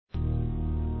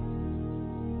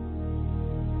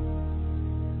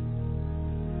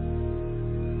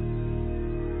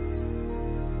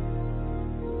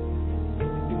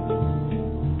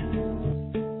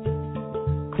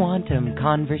Quantum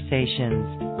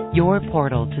Conversations, your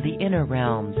portal to the inner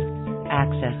realms.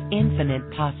 Access infinite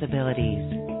possibilities,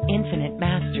 infinite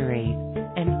mastery,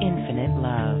 and infinite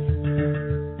love.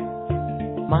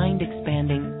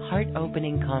 Mind-expanding,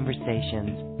 heart-opening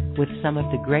conversations with some of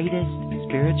the greatest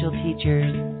spiritual teachers,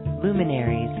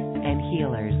 luminaries, and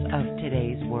healers of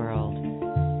today's world.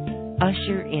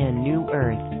 Usher in new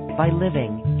earth by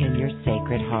living in your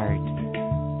sacred heart.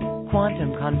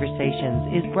 Quantum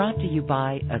Conversations is brought to you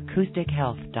by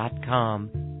AcousticHealth.com,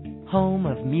 home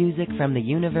of music from the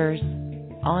universe,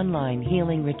 online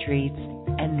healing retreats,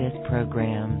 and this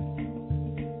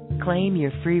program. Claim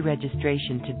your free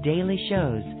registration to daily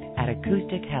shows at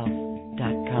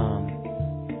AcousticHealth.com.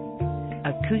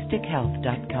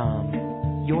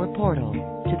 AcousticHealth.com, your portal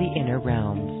to the inner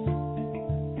realms.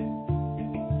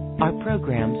 Our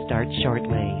program starts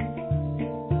shortly.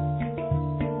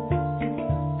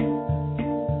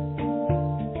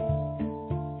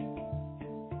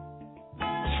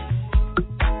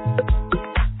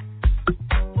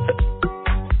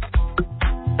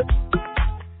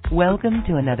 Welcome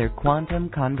to another Quantum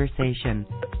Conversation,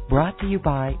 brought to you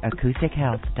by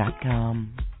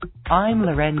AcousticHealth.com. I'm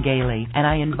Loren Gailey, and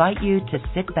I invite you to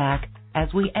sit back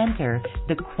as we enter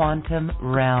the quantum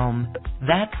realm,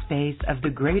 that space of the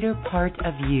greater part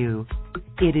of you.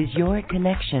 It is your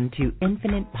connection to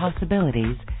infinite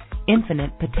possibilities,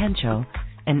 infinite potential,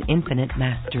 and infinite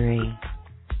mastery.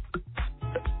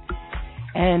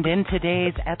 And in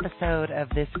today's episode of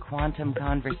this Quantum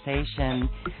Conversation,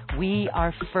 we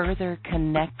are further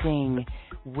connecting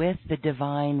with the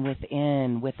divine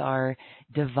within, with our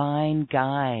divine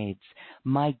guides.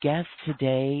 My guest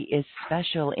today is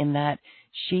special in that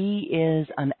she is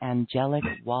an angelic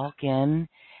walk-in,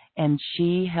 and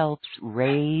she helps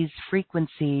raise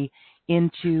frequency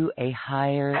into a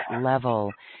higher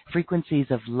level, frequencies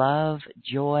of love,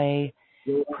 joy,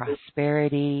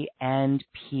 prosperity, and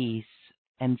peace,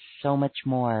 and so much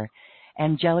more.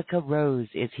 Angelica Rose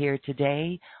is here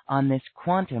today on this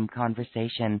Quantum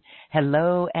Conversation.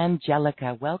 Hello,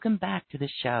 Angelica. Welcome back to the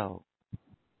show.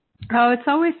 Oh, it's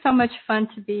always so much fun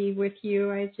to be with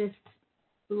you. I just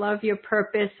love your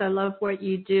purpose. I love what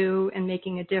you do and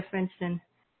making a difference and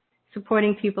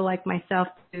supporting people like myself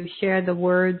to share the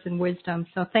words and wisdom.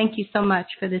 So thank you so much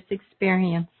for this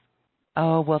experience.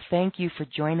 Oh, well, thank you for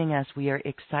joining us. We are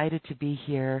excited to be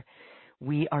here.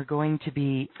 We are going to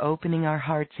be opening our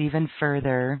hearts even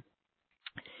further.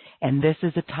 And this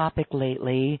is a topic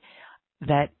lately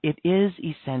that it is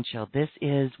essential. This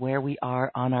is where we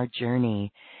are on our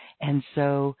journey. And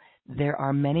so there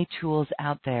are many tools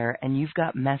out there, and you've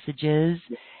got messages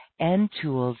and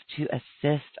tools to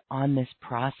assist on this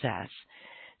process.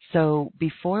 So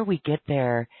before we get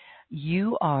there,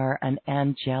 you are an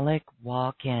angelic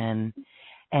walk-in,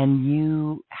 and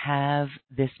you have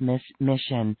this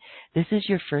mission. This is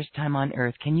your first time on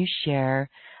Earth. Can you share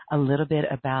a little bit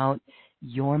about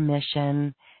your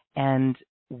mission and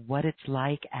what it's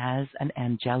like as an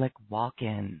angelic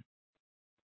walk-in?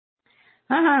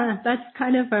 That's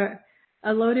kind of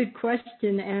a loaded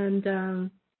question,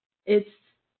 and it's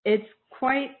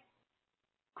quite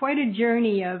a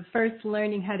journey of first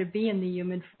learning how to be in the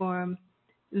human form,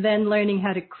 then learning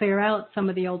how to clear out some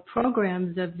of the old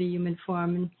programs of the human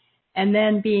form, and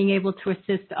then being able to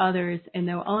assist others in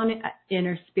their own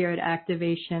inner spirit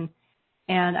activation.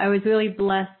 And I was really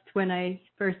blessed when I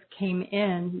first came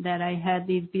in that I had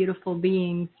these beautiful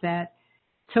beings that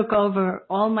took over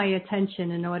all my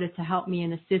attention in order to help me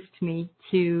and assist me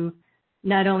to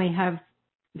not only have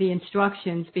the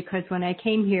instructions, because when I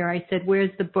came here, I said,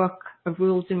 where's the book of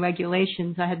rules and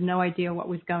regulations? I had no idea what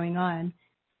was going on.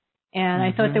 And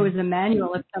I thought there was a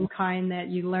manual of some kind that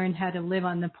you learn how to live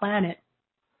on the planet.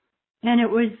 And it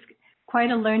was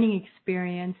quite a learning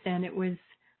experience, and it was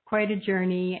quite a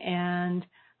journey. And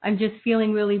I'm just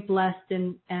feeling really blessed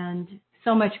and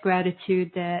so much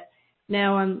gratitude that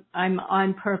now I'm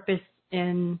on purpose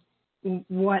in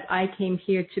what I came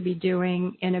here to be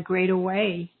doing in a greater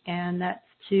way. And that's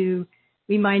to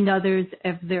remind others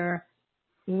of their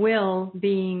will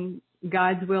being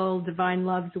God's will, divine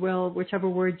love's will, whichever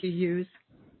word you use,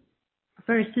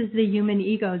 versus the human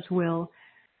ego's will,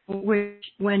 which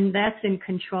when that's in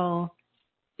control,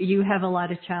 you have a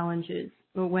lot of challenges.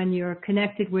 But when you're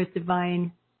connected with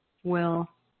divine will,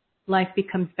 life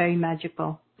becomes very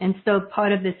magical. And so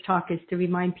part of this talk is to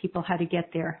remind people how to get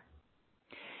there.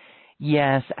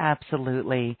 Yes,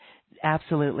 absolutely.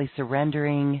 Absolutely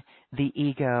surrendering the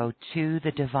ego to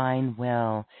the divine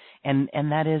will. And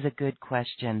that is a good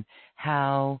question.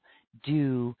 How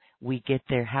do we get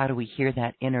there? How do we hear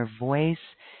that inner voice?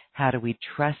 How do we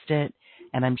trust it?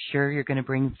 And I'm sure you're going to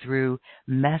bring through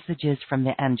messages from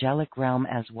the angelic realm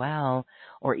as well,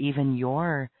 or even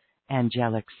your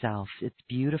angelic self. It's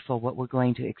beautiful what we're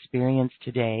going to experience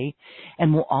today.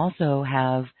 And we'll also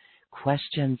have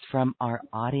questions from our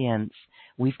audience.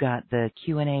 We've got the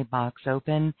Q&A box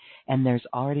open, and there's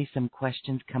already some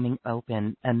questions coming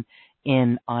open and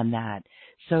in on that.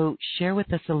 So share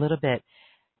with us a little bit.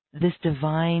 This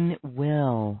divine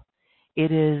will,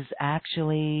 it is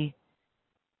actually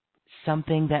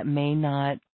something that may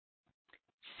not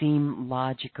seem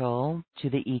logical to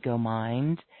the ego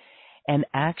mind. And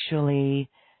actually,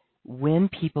 when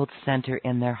people center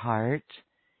in their heart,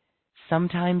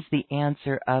 sometimes the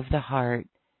answer of the heart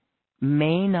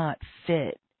may not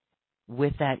fit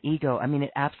with that ego. I mean,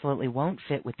 it absolutely won't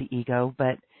fit with the ego,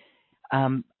 but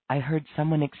I heard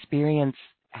someone experience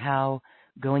how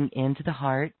going into the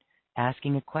heart,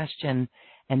 asking a question,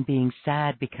 and being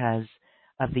sad because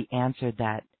of the answer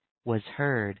that was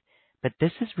heard. But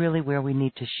this is really where we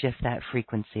need to shift that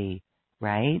frequency,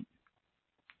 right?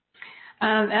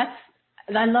 I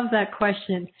love that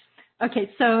question.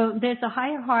 Okay, so there's a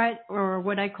higher heart, or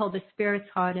what I call the spirit's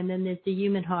heart, and then there's the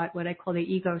human heart, what I call the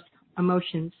ego's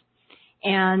emotions.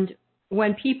 And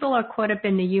when people are caught up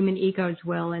in the human ego's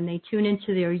will and they tune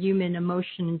into their human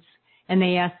emotions and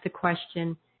they ask the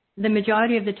question, the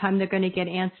majority of the time they're going to get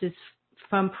answers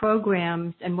from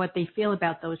programs and what they feel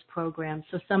about those programs.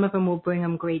 So some of them will bring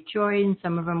them great joy and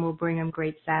some of them will bring them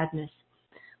great sadness.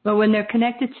 But when they're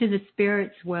connected to the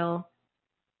spirit's will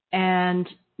and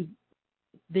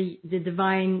the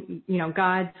divine,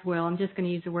 God's will, I'm just going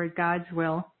to use the word God's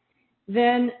will,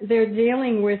 then they're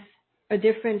dealing with a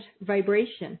different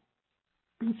vibration.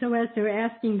 And so as they're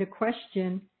asking the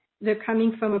question, they're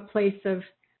coming from a place of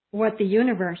what the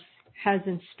universe has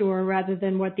in store rather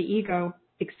than what the ego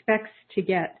expects to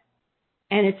get.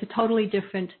 And it's a totally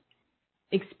different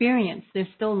experience. There's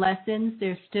still lessons,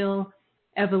 there's still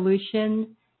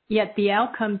evolution, yet the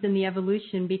outcomes in the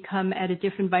evolution become at a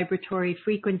different vibratory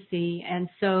frequency. And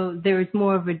so there is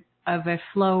more of a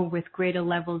flow with greater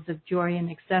levels of joy and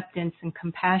acceptance and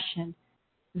compassion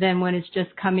than when it's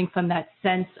just coming from that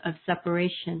sense of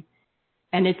separation.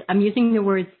 And I'm using the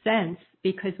word sense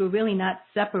because we're really not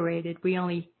separated. We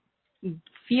only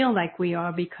feel like we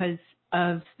are because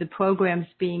of the programs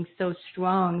being so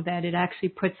strong that it actually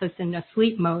puts us in a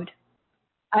sleep mode.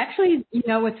 Actually,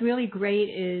 what's really great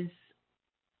is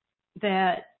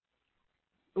that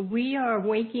we are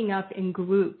waking up in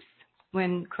groups.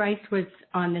 When Christ was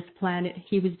on this planet,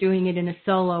 he was doing it in a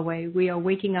solo way. We are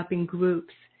waking up in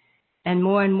groups, and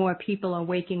more people are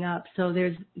waking up. So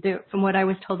from what I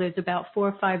was told, there's about 4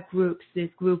 or 5 groups. There's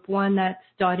group 1 that's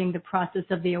starting the process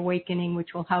of the awakening, which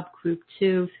will help group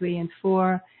 2, 3, and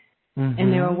 4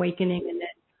 in their awakening,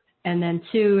 and then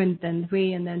 2, and then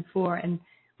 3, and then 4. And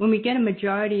when we get a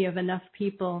majority of enough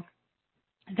people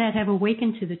that have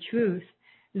awakened to the truth,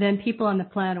 then people on the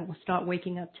planet will start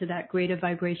waking up to that greater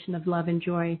vibration of love and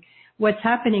joy. What's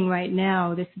happening right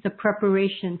now, this is a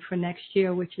preparation for next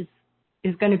year, which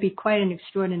is going to be quite an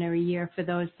extraordinary year for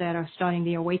those that are starting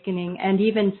the awakening, and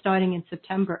even starting in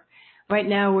September. Right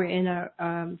now we're in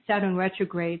a Saturn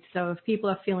retrograde, so if people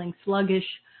are feeling sluggish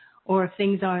or if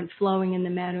things aren't flowing in the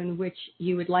manner in which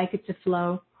you would like it to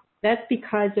flow, that's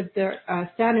because of the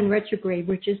Saturn retrograde,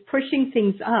 which is pushing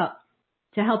things up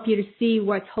to help you to see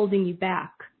what's holding you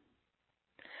back.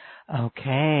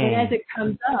 Okay. And as it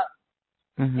comes up,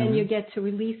 then you get to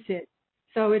release it.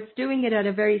 So it's doing it at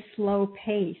a very slow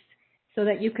pace so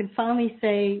that you can finally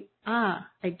say, I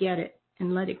get it,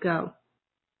 and let it go.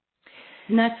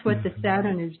 And that's what the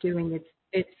Saturn is doing.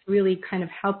 It's really kind of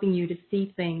helping you to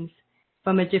see things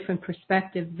from a different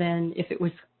perspective than if it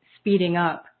was speeding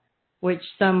up, which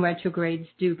some retrogrades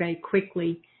do very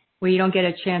quickly, where you don't get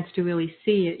a chance to really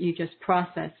see it, you just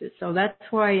process it. So that's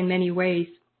why in many ways,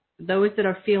 those that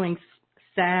are feeling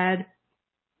sad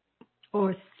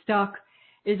or stuck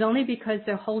is only because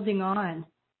they're holding on.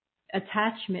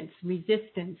 Attachments,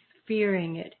 resistance,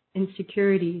 fearing it,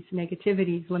 insecurities,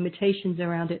 negativities, limitations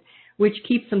around it, which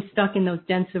keeps them stuck in those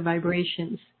denser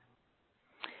vibrations.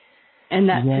 And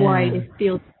that's why it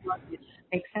feels sluggish.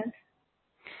 Make sense?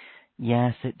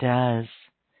 Yes, it does.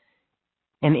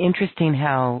 And interesting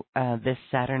how this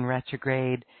Saturn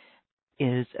retrograde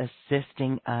is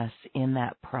assisting us in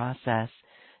that process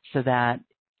so that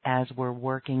as we're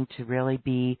working to really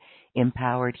be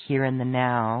empowered here in the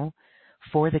now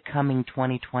for the coming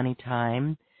 2020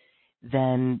 time,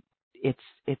 then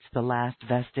it's the last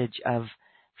vestige of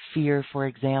fear, for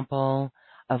example,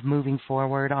 of moving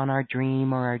forward on our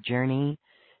dream or our journey.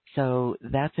 So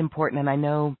that's important. And I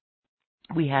know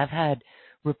we have had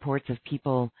reports of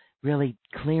people really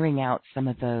clearing out some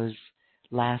of those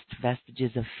last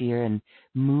vestiges of fear and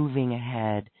moving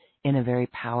ahead in a very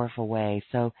powerful way.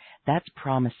 So that's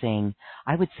promising.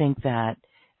 I would think that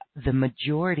the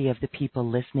majority of the people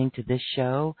listening to this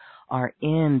show are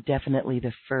in definitely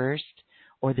the first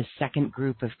or the second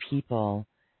group of people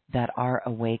that are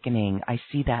awakening. I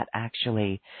see that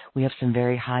actually. We have some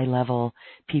very high level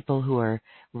people who are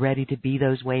ready to be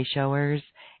those way showers,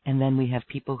 and then we have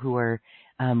people who are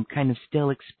kind of still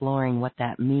exploring what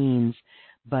that means,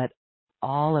 but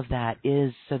all of that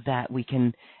is so that we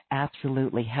can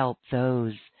absolutely help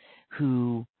those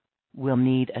who will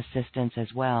need assistance as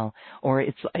well. Or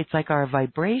it's like our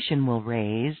vibration will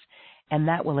raise, and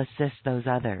that will assist those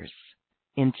others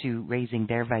into raising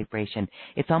their vibration.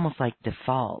 It's almost like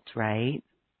default, right?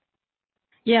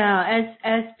 Yeah,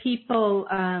 as people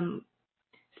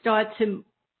start to,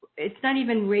 it's not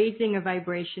even raising a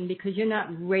vibration, because you're not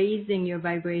raising your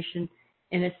vibration.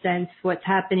 In a sense, what's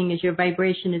happening is your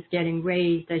vibration is getting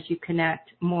raised as you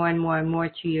connect more and more and more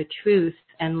to your truth,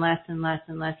 and less and less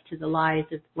and less to the lies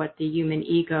of what the human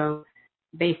ego,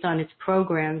 based on its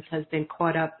programs, has been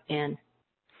caught up in.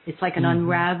 It's like an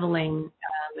unraveling,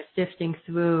 a sifting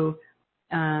through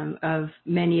of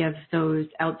many of those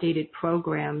outdated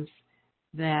programs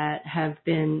that have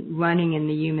been running in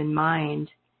the human mind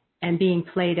and being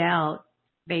played out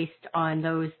based on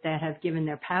those that have given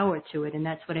their power to it. And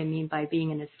that's what I mean by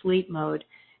being in a sleep mode,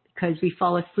 because we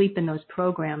fall asleep in those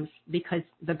programs, because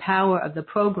the power of the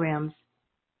programs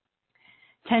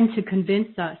tend to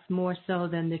convince us more so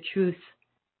than the truth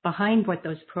behind what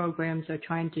those programs are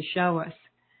trying to show us.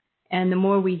 And the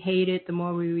more we hate it, the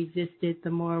more we resist it,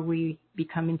 the more we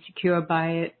become insecure by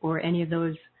it or any of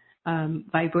those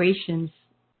vibrations,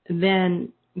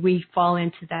 then we fall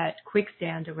into that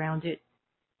quicksand around it.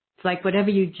 It's like whatever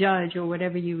you judge or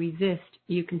whatever you resist,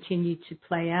 you continue to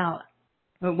play out.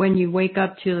 But when you wake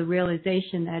up to the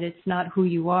realization that it's not who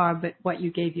you are, but what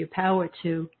you gave your power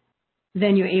to,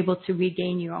 then you're able to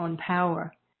regain your own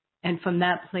power. And from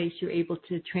that place, you're able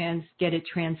to get it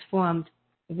transformed,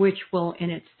 which will in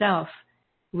itself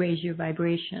raise your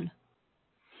vibration.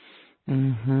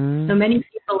 Mm-hmm. So many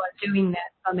people are doing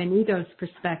that from an ego's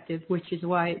perspective, which is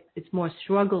why it's more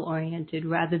struggle-oriented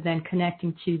rather than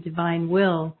connecting to divine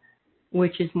will,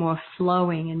 which is more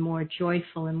flowing and more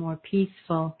joyful and more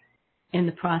peaceful in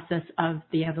the process of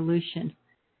the evolution.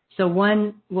 So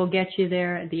one will get you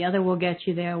there, the other will get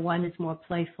you there. One is more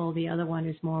playful, the other one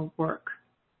is more work.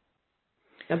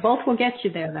 So both will get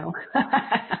you there, though.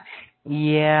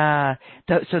 Yeah.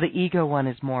 So the ego one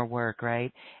is more work,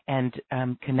 right? And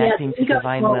connecting to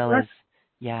divine will is,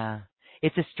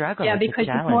 it's a struggle. Yeah, it's because a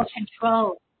challenge. there's more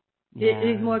control. Yeah.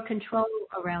 There's more control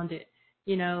around it.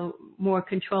 You know, more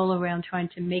control around trying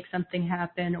to make something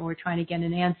happen or trying to get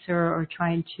an answer or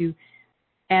trying to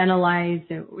analyze,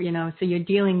 you know, so you're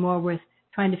dealing more with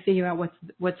trying to figure out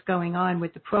what's going on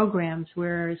with the programs,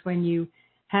 whereas when you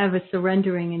have a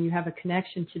surrendering and you have a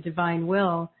connection to divine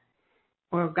will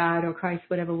or God or Christ,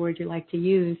 whatever word you like to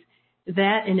use,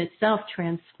 that in itself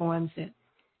transforms it.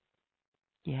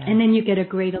 Yeah. And then you get a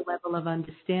greater level of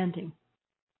understanding.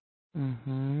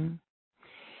 Mm-hmm.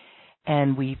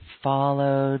 And we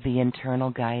follow the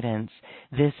internal guidance.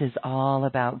 This is all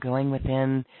about going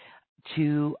within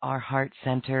to our heart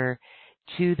center,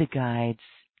 to the guides,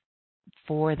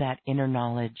 for that inner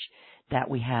knowledge that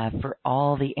we have, for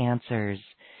all the answers.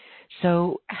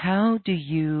 So how do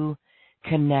you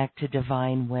connect to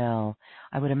divine will?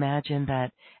 I would imagine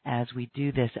that as we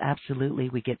do this, absolutely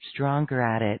we get stronger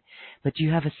at it. But do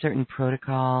you have a certain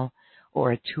protocol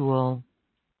or a tool?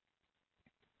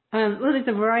 Well, there's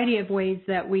a variety of ways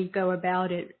that we go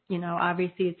about it. You know,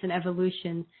 obviously it's an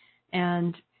evolution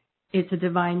and it's a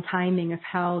divine timing of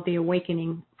how the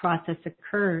awakening process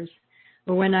occurs.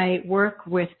 But when I work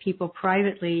with people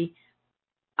privately,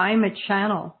 I'm a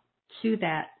channel to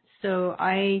that. So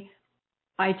I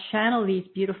channel these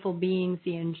beautiful beings,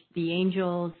 the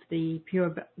angels, the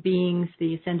pure beings,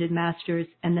 the ascended masters,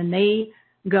 and then they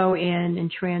go in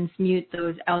and transmute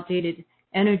those outdated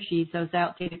energies, those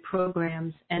outdated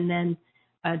programs, and then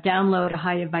download a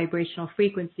higher vibrational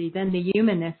frequency. Then the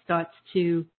humanness starts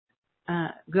to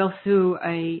go through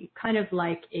a kind of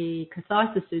like a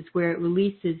catharsis where it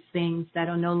releases things that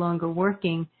are no longer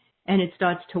working, and it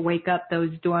starts to wake up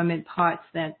those dormant parts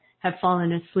that have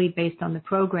fallen asleep based on the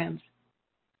programs.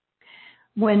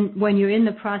 When you're in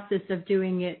the process of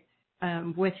doing it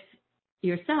with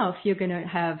yourself, you're going to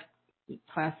have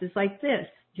classes like this,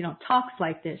 you know, talks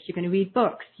like this. You're going to read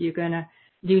books. You're going to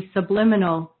do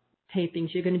subliminal tapings.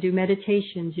 You're going to do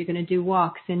meditations. You're going to do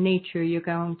walks in nature. You're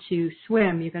going to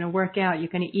swim. You're going to work out. You're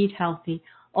going to eat healthy.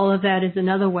 All of that is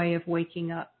another way of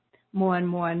waking up more and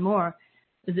more and more.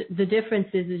 The difference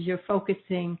is you're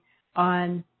focusing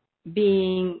on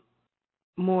being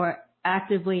more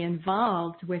actively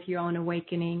involved with your own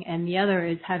awakening, and the other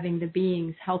is having the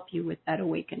beings help you with that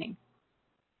awakening.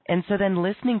 And so then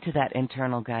listening to that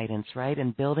internal guidance, right,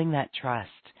 and building that trust,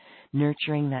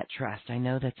 nurturing that trust. I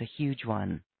know that's a huge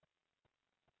one.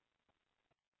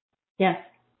 Yes,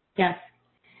 yes.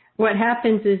 What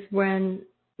happens is when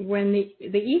the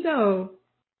ego,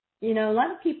 you know, a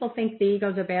lot of people think the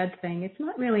ego's a bad thing. It's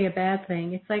not really a bad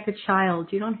thing. It's like a child.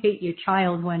 You don't hate your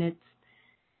child when it's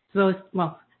those,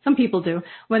 well, some people do,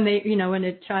 when they, you know, when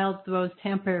a child throws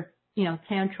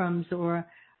tantrums or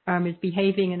is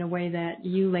behaving in a way that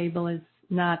you label as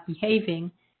not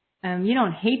behaving. You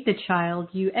don't hate the child,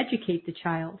 you educate the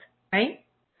child, right?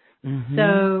 Mm-hmm.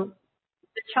 So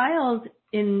the child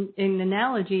in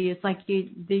analogy is like the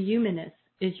humanist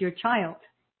is your child.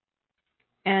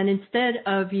 And instead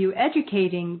of you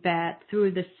educating that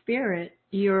through the spirit,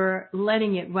 you're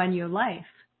letting it run your life.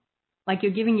 Like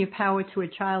you're giving your power to a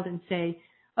child and say,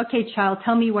 okay, child,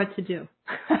 tell me what to do.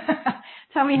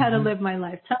 Tell me how to live my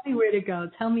life. Tell me where to go.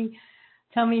 Tell me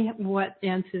what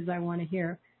answers I want to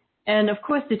hear. And of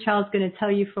course, the child's going to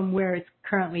tell you from where it's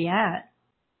currently at.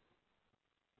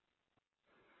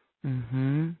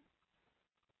 Mm-hmm.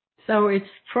 So its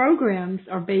programs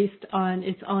are based on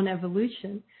its own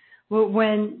evolution. Well,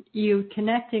 when you're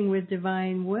connecting with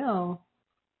divine will,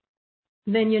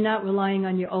 then you're not relying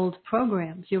on your old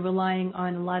programs. You're relying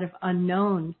on a lot of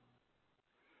unknown.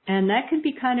 And that can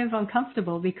be kind of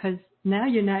uncomfortable because now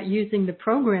you're not using the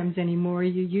programs anymore.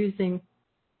 You're using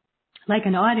like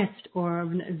an artist or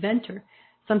an inventor,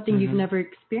 something you've never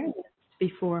experienced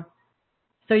before.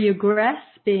 So you're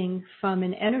grasping from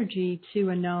an energy to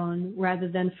a known rather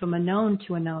than from a known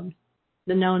to a known.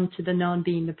 The known to the known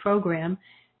being the program,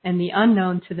 and the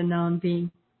unknown to the known being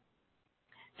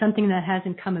something that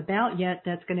hasn't come about yet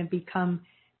that's going to become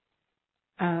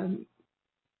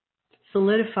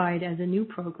solidified as a new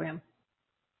program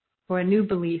or a new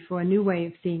belief or a new way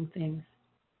of seeing things.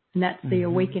 And that's the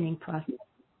awakening process.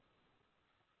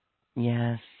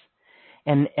 Yes.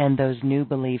 And those new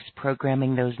beliefs,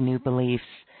 programming those new beliefs,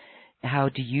 how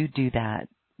do you do that?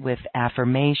 With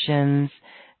affirmations?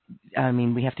 I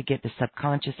mean, we have to get the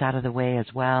subconscious out of the way as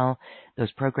well.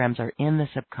 Those programs are in the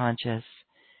subconscious.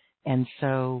 And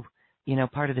so, you know,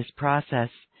 part of this process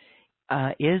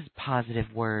is positive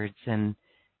words and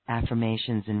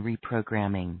affirmations and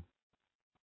reprogramming.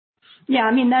 Yeah,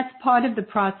 I mean, that's part of the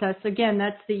process. Again,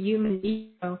 that's the human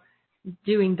ego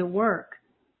doing the work,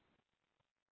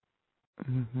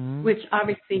 which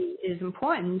obviously is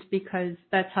important because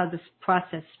that's how this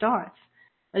process starts.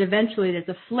 But eventually there's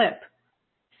a flip.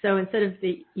 So instead of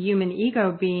the human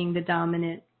ego being the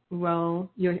dominant role,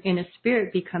 your inner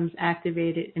spirit becomes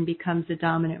activated and becomes the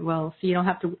dominant role. So you don't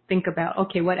have to think about,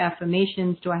 okay, what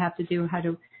affirmations do I have to do?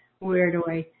 Where do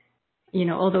I, you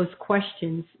know, all those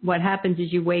questions. What happens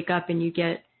is you wake up and you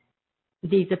get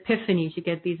these epiphanies, you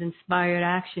get these inspired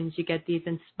actions, you get these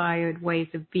inspired ways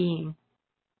of being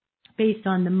based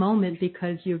on the moment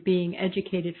because you're being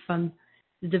educated from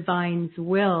the divine's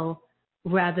will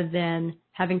rather than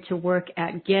having to work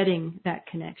at getting that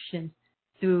connection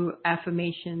through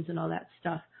affirmations and all that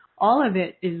stuff. All of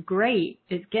it is great.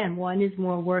 Again, one is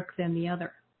more work than the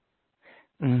other.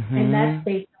 And that's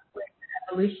based on where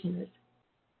evolution is.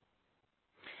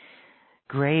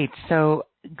 Great. So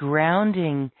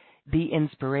grounding the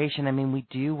inspiration, I mean, we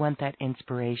do want that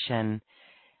inspiration.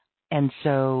 And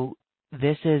so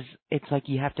it's like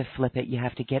you have to flip it. You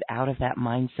have to get out of that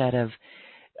mindset of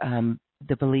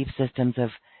the belief systems of,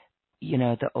 you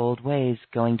know, the old ways,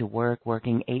 going to work,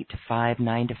 working 8 to 5,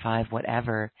 9 to 5,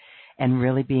 whatever, and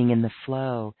really being in the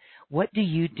flow. What do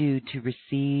you do to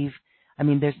receive? I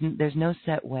mean, there's no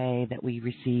set way that we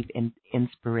receive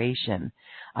inspiration.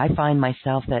 I find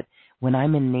myself that when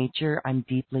I'm in nature, I'm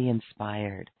deeply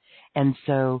inspired. And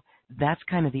so that's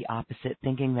kind of the opposite,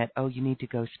 thinking that, oh, you need to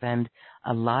go spend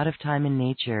a lot of time in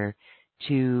nature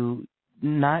to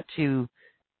not to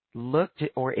look to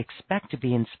or expect to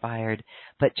be inspired,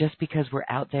 but just because we're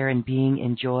out there and being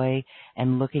in joy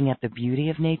and looking at the beauty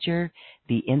of nature,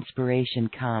 the inspiration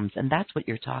comes. And that's what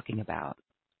you're talking about.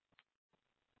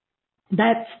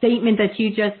 That statement that you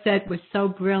just said was so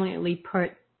brilliantly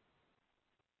put,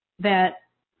 that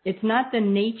it's not the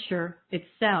nature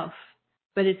itself,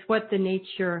 but it's what the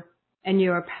nature and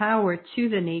your power to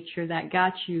the nature that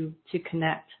got you to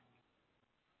connect.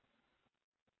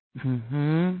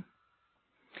 Because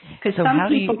so some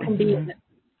people can be.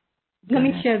 Let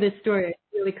me ahead. share this story. It's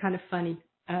really kind of funny.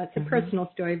 It's a personal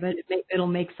story, but it'll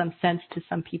make some sense to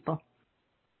some people.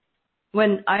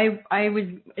 When I was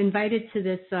invited to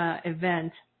this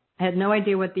event, I had no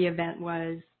idea what the event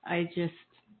was. I just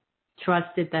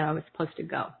trusted that I was supposed to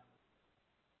go.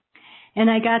 And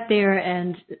I got there,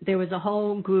 and there was a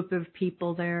whole group of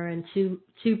people there, and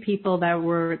two people that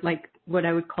were like what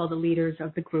I would call the leaders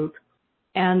of the group.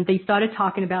 And they started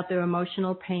talking about their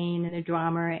emotional pain and their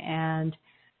drama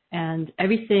and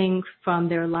everything from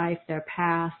their life, their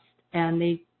past, and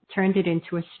they turned it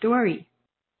into a story.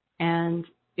 And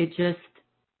it just,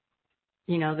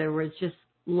 there was just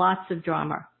lots of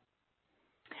drama.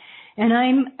 And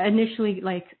I'm initially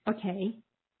like, okay,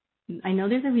 I know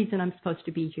there's a reason I'm supposed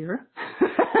to be here.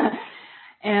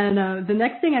 And the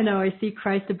next thing I know, I see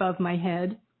Christ above my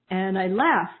head, and I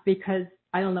laugh because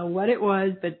I don't know what it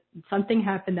was, but something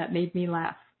happened that made me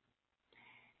laugh.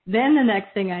 Then the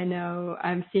next thing I know,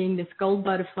 I'm seeing this gold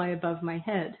butterfly above my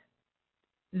head.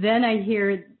 Then I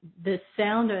hear this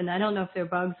sound, and I don't know if they're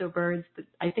bugs or birds, but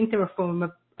I think they're a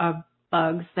form of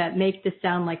bugs that make this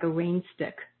sound like a rain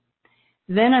stick.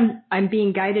 Then I'm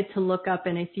being guided to look up,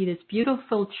 and I see this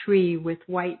beautiful tree with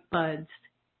white buds.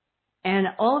 And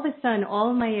all of a sudden,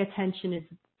 all my attention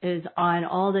is on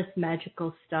all this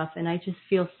magical stuff, and I just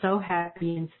feel so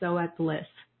happy and so at bliss.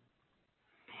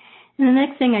 And the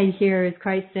next thing I hear is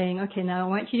Christ saying, okay, now I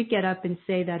want you to get up and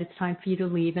say that it's time for you to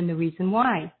leave and the reason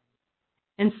why.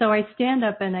 And so I stand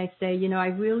up and I say, I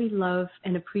really love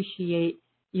and appreciate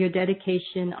your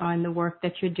dedication on the work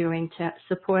that you're doing to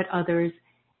support others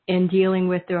in dealing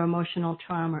with their emotional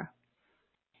trauma.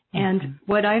 Mm-hmm. And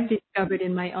what I've discovered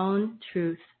in my own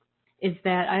truth is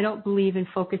that I don't believe in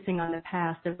focusing on the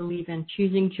past. I believe in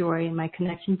choosing joy and my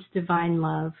connection to divine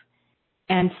love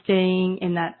and staying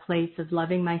in that place of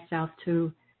loving myself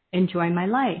to enjoy my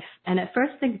life. And at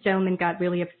first the gentleman got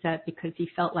really upset because he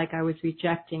felt like I was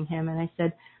rejecting him. And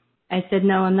I said,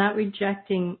 no, I'm not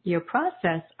rejecting your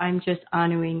process. I'm just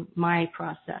honoring my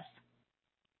process.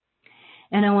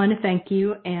 And I want to thank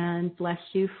you and bless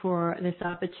you for this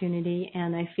opportunity.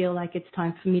 And I feel like it's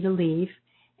time for me to leave.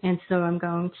 And so I'm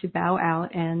going to bow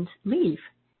out and leave.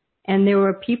 And there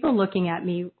were people looking at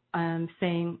me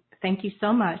saying, thank you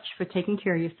so much for taking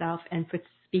care of yourself and for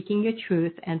speaking your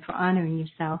truth and for honoring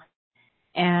yourself.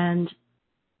 And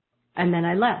then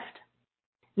I left.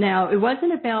 Now, it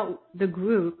wasn't about the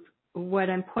group. What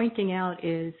I'm pointing out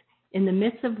is in the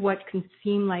midst of what can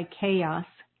seem like chaos,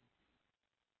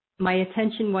 my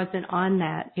attention wasn't on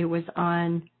that. It was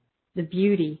on the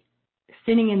beauty,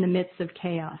 sitting in the midst of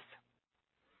chaos.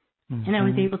 Mm-hmm. And I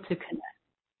was able to connect.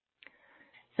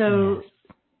 So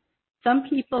some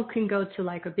people can go to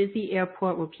like a busy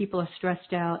airport where people are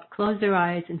stressed out, close their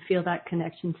eyes and feel that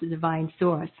connection to divine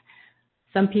source.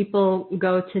 Some people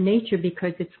go to nature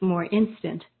because it's more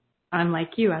instant. I'm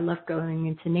like you. I love going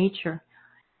into nature.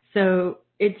 So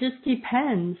it just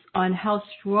depends on how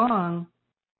strong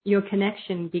your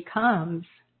connection becomes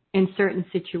in certain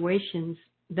situations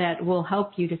that will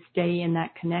help you to stay in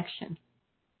that connection.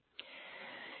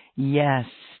 Yes,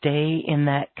 stay in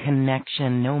that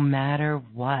connection no matter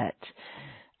what.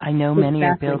 I know many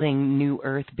are building new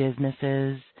earth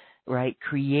businesses, right?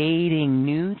 Creating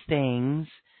new things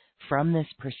from this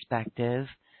perspective,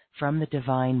 from the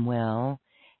divine will.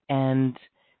 And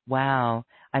wow,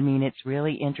 I mean, it's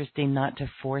really interesting not to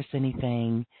force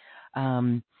anything.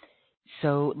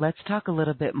 So let's talk a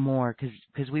little bit more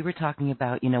because we were talking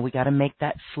about, we got to make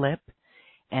that flip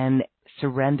and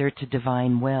surrender to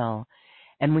divine will.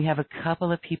 And we have a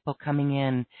couple of people coming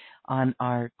in on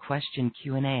our question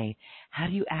Q&A. How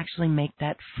do you actually make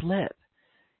that flip,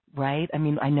 right? I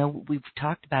mean, I know we've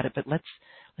talked about it, but let's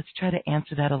try to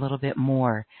answer that a little bit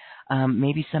more.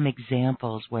 Maybe some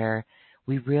examples where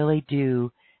we really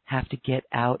do have to get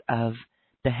out of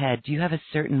the head. Do you have a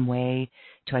certain way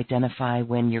to identify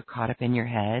when you're caught up in your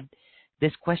head?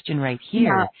 This question right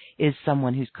here is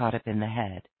someone who's caught up in the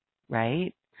head,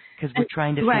 right? Because we're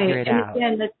trying to figure it out. Right, and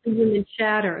again, that's the human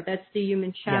chatter.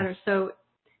 Yes. So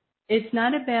it's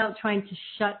not about trying to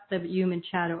shut the human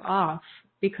chatter off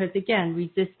because, again,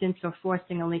 resistance or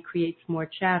forcing only creates more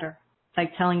chatter. It's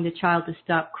like telling the child to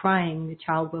stop crying. The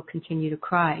child will continue to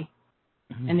cry.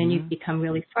 Mm-hmm. And then you become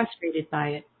really frustrated by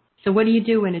it. So what do you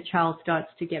do when a child starts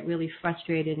to get really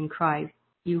frustrated and cry?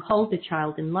 You hold the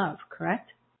child in love, correct?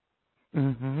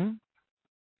 Mm-hmm.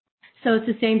 So it's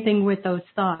the same thing with those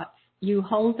thoughts. You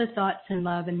hold the thoughts in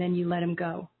love and then you let them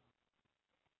go.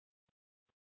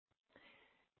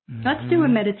 Mm-hmm. Let's do a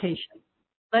meditation.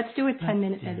 Let's do a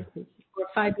 10-minute meditation or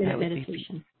a 5-minute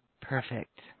meditation.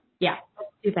 Perfect. Yeah,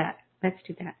 let's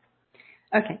do that.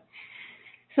 Okay.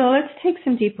 So let's take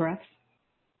some deep breaths.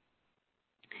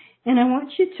 And I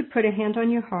want you to put a hand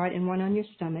on your heart and one on your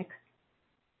stomach.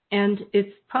 And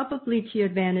it's probably to your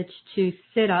advantage to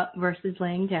sit up versus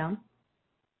laying down.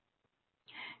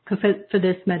 for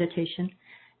this meditation.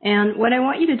 And what I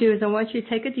want you to do is I want you to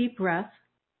take a deep breath,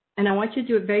 and I want you to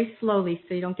do it very slowly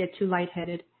so you don't get too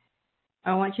lightheaded.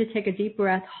 I want you to take a deep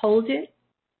breath, hold it,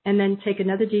 and then take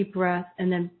another deep breath,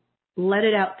 and then let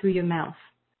it out through your mouth.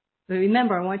 But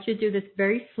remember, I want you to do this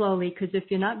very slowly, because if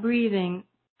you're not breathing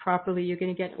properly, you're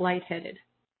going to get lightheaded.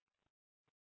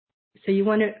 So you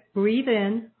want to breathe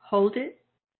in, hold it,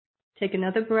 take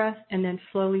another breath, and then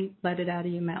slowly let it out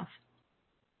of your mouth.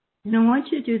 And I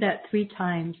want you to do that 3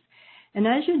 times. And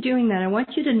as you're doing that, I want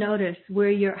you to notice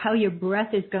how your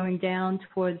breath is going down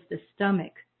towards the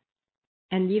stomach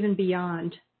and even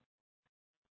beyond,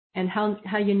 and how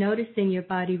you're noticing your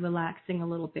body relaxing a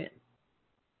little bit.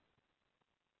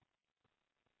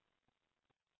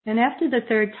 And after the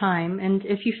 3rd time, and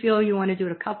if you feel you want to do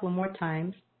it a couple more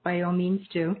times, by all means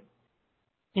do.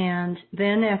 And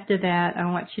then after that, I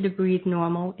want you to breathe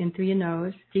normal in through your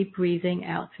nose, deep breathing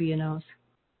out through your nose.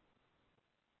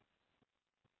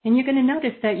 And you're going to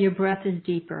notice that your breath is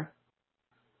deeper.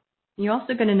 You're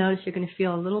also going to notice you're going to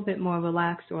feel a little bit more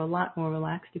relaxed or a lot more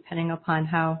relaxed, depending upon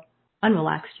how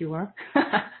unrelaxed you are.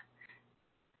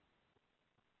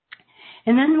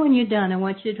 And then when you're done, I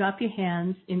want you to drop your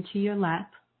hands into your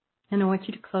lap, and I want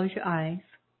you to close your eyes.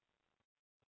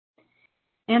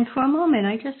 And for a moment,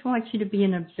 I just want you to be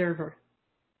an observer.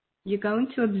 You're going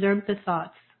to observe the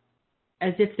thoughts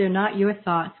as if they're not your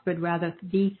thoughts, but rather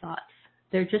the thoughts.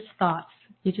 They're just thoughts.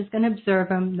 You're just going to observe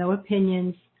them, no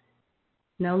opinions,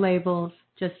 no labels,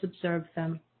 just observe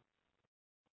them.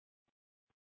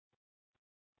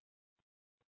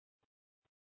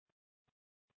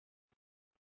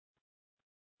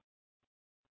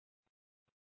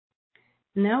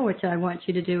 Now what I want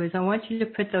you to do is I want you to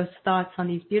put those thoughts on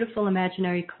these beautiful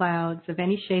imaginary clouds of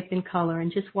any shape and color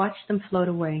and just watch them float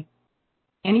away.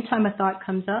 Anytime a thought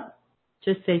comes up,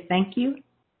 just say thank you,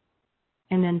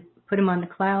 and then put them on the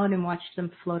cloud and watch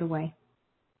them float away.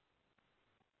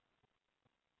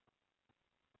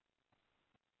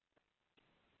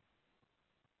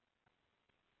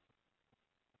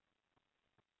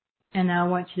 And now I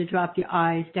want you to drop your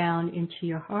eyes down into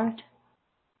your heart.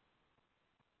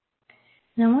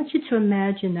 And I want you to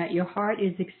imagine that your heart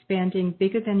is expanding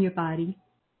bigger than your body,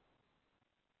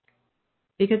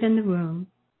 bigger than the room,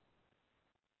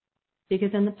 bigger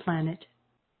than the planet,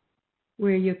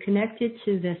 where you're connected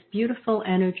to this beautiful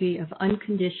energy of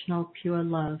unconditional pure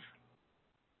love.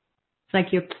 It's like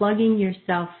you're plugging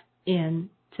yourself in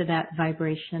to that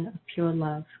vibration of pure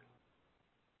love.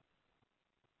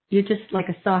 You're just like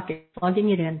a socket, plugging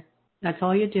it in. That's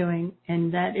all you're doing,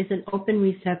 and that is an open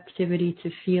receptivity to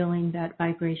feeling that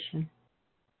vibration.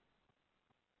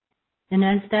 And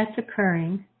as that's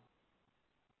occurring,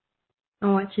 I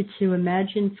want you to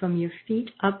imagine from your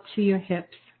feet up to your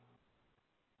hips,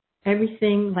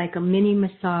 everything like a mini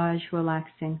massage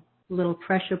relaxing, little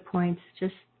pressure points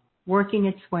just working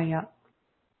its way up,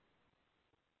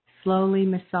 slowly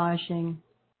massaging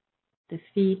the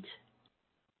feet.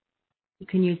 You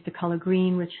can use the color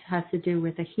green, which has to do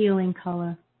with a healing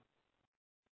color.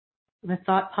 The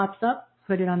thought pops up,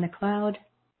 put it on the cloud,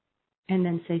 and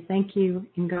then say thank you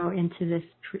and go into this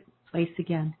place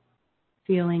again,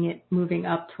 feeling it moving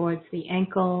up towards the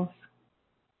ankles.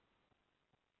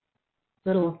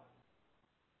 Little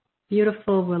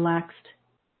beautiful, relaxed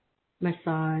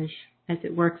massage as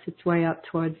it works its way up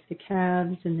towards the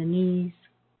calves and the knees.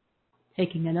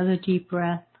 Taking another deep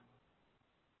breath.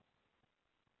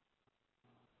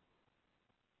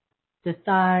 The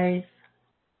thighs,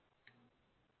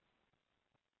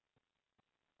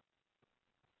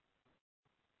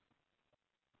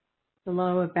 the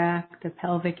lower back, the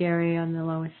pelvic area, and the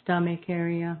lower stomach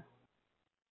area.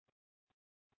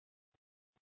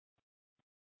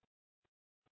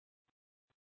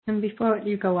 And before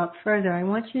you go up further, I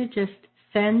want you to just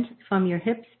send from your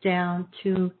hips down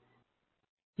to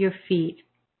your feet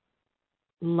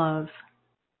love,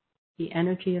 the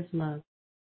energy of love.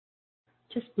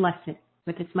 Just bless it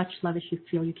with as much love as you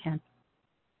feel you can.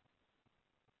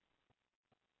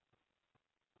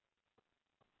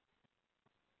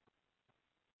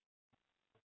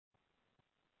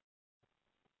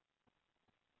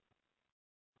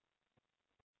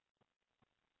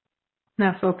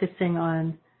 Now focusing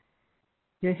on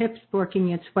your hips working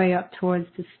its way up towards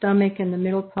the stomach and the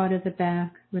middle part of the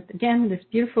back with, again, this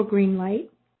beautiful green light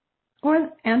or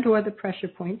the pressure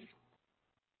points.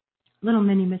 Little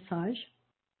mini massage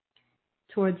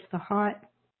towards the heart,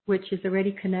 which is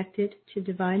already connected to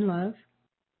divine love.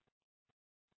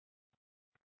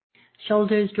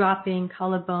 Shoulders dropping,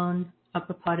 collarbone,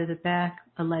 upper part of the back,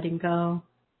 a letting go.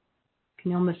 You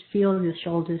can almost feel the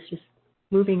shoulders just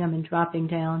moving them and dropping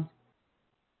down.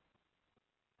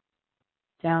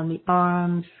 down the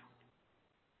arms,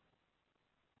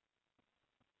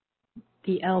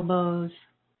 the elbows,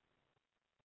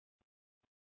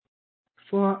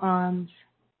 forearms,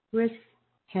 wrists,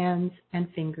 hands, and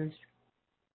fingers.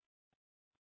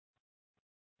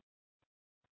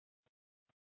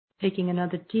 Taking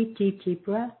another deep, deep, deep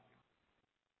breath.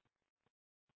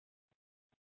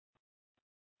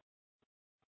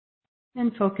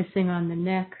 And focusing on the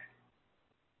neck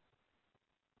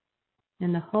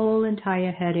and the whole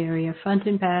entire head area, front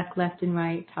and back, left and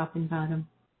right, top and bottom.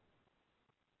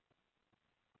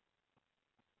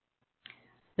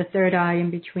 The third eye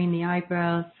in between the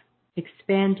eyebrows,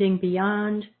 expanding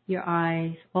beyond your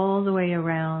eyes, all the way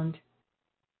around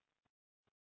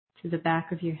to the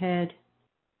back of your head.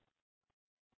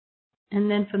 And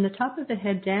then from the top of the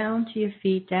head down to your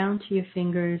feet, down to your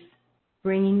fingers,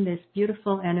 bringing this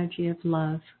beautiful energy of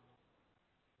love.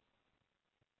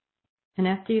 And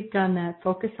after you've done that,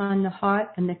 focus on the heart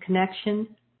and the connection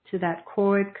to that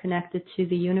cord connected to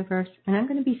the universe. And I'm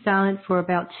going to be silent for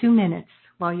about 2 minutes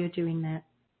while you're doing that.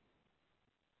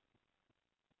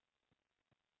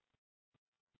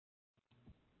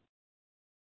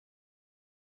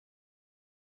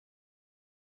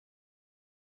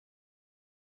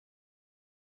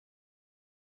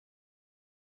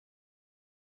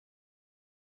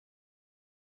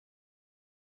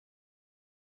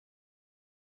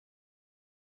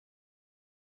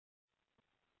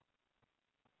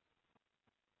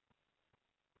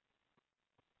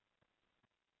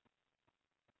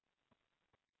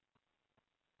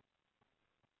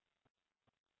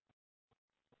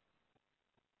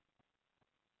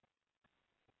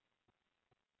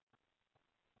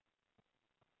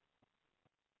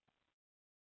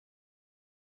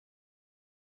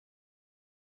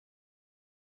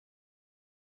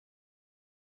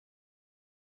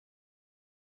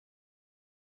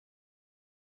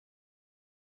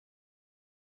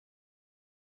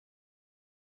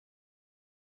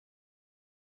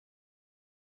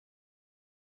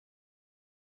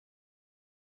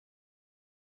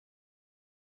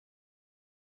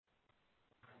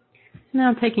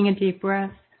 Now taking a deep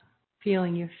breath,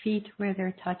 feeling your feet where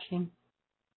they're touching.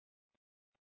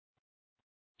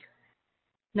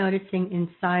 Noticing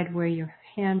inside where your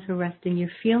hands are resting. You're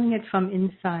feeling it from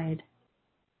inside.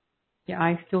 Your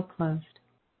eyes still closed.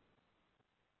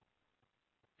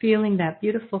 Feeling that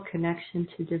beautiful connection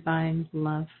to divine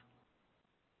love.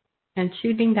 And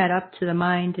shooting that up to the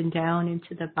mind and down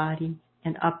into the body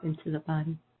and up into the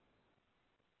body.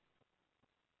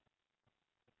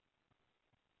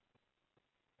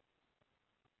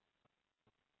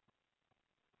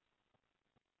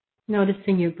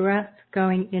 Noticing your breath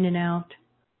going in and out.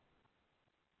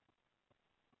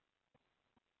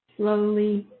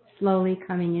 Slowly, slowly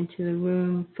coming into the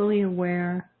room, fully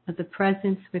aware of the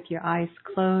presence with your eyes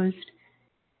closed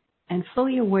and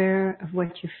fully aware of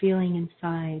what you're feeling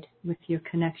inside with your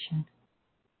connection.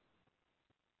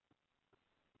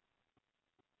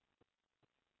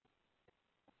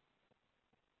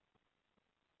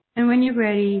 And when you're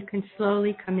ready, you can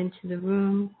slowly come into the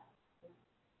room,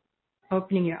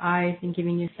 opening your eyes and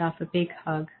giving yourself a big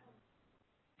hug.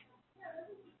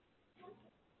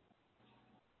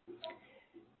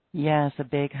 Yes, a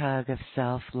big hug of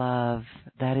self-love.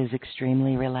 That is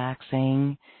extremely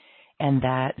relaxing, and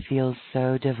that feels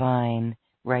so divine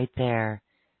right there.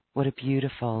 What a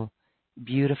beautiful,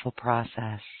 beautiful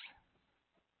process.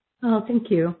 Oh,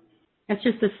 thank you. That's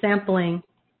just a sampling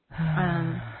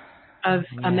of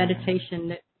a meditation.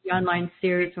 That the online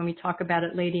series, when we talk about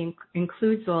it later,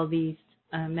 includes all these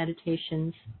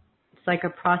meditations. It's like a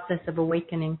process of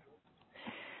awakening.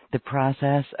 The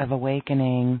process of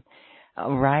awakening.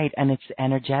 Right, and it's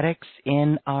energetics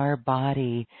in our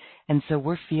body. And so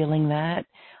we're feeling that.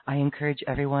 I encourage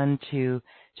everyone to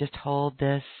just hold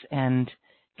this and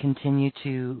continue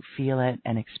to feel it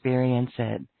and experience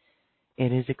it.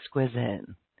 It is exquisite.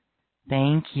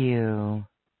 Thank you.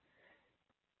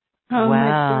 Oh,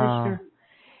 wow. My pleasure.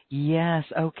 Yes,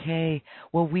 okay.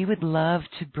 Well, we would love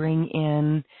to bring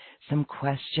in some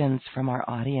questions from our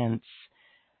audience.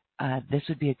 This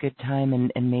would be a good time,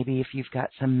 and maybe if you've got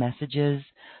some messages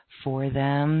for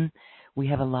them. We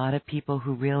have a lot of people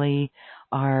who really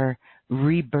are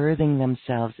rebirthing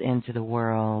themselves into the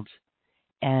world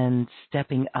and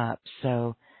stepping up.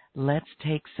 So let's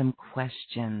take some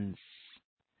questions.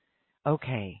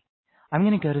 Okay, I'm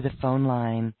going to go to the phone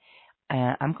line.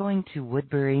 I'm going to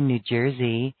Woodbury, New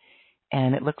Jersey,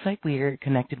 and it looks like we're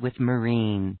connected with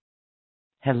Maureen.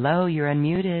 Hello, you're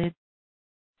unmuted.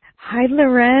 Hi,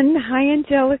 Loren. Hi,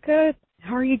 Angelica.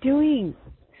 How are you doing?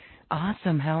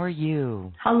 Awesome. How are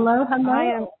you? Hello,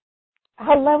 hello.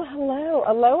 Hello.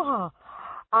 Aloha.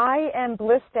 I am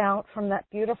blissed out from that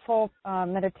beautiful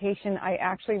meditation. I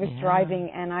actually was driving,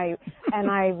 and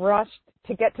I rushed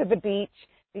to get to the beach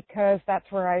because that's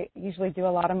where I usually do a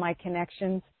lot of my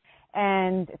connections.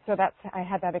 And so I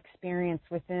had that experience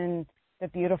within the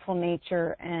beautiful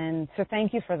nature. And so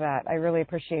thank you for that. I really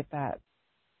appreciate that.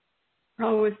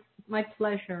 Oh, it's my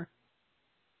pleasure.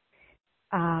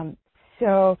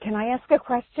 So can I ask a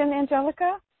question,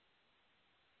 Angelica?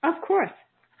 Of course.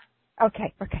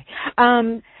 Okay.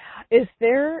 Is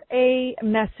there a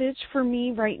message for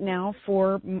me right now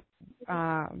for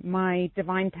my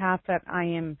divine path that I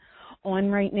am on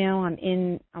right now?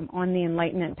 I'm on the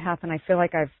enlightenment path, and I feel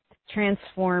like I've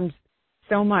transformed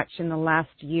so much in the last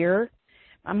year,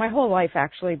 my whole life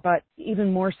actually, but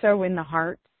even more so in the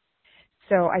heart.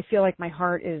 So I feel like my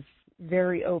heart is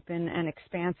very open and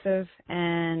expansive,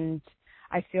 and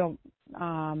I feel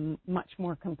much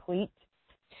more complete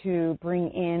to bring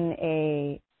in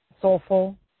a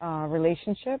soulful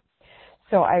relationship.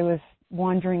 So I was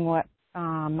wondering what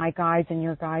my guides and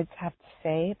your guides have to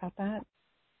say about that.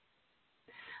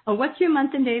 Oh, what's your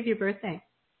month and day of your birthday?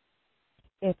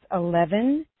 It's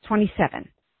 11/27.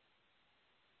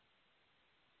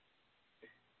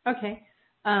 Okay.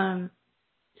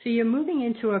 So you're moving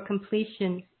into a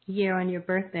completion year on your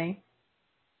birthday.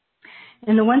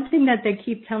 And the one thing that they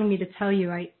keep telling me to tell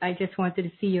you, I just wanted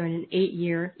to see you in an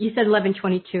 8-year. You said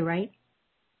 11/22, right?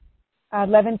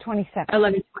 11/27.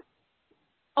 11/20.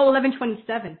 Oh,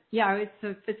 11/27. Yeah,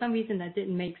 so for some reason that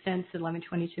didn't make sense at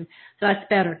 11/22. So that's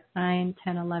better. 9,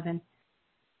 10, 11.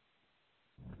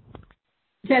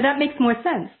 Yeah, that makes more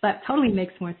sense. That totally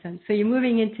makes more sense. So you're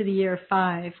moving into the year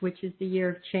 5, which is the year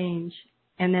of change.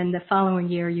 And then the following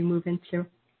year you move into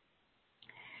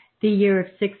the year of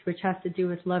 6, which has to do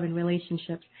with love and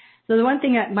relationships. So the one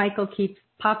thing that Michael keeps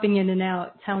popping in and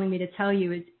out, telling me to tell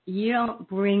you, is you don't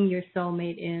bring your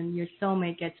soulmate in. Your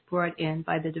soulmate gets brought in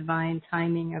by the divine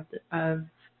timing of the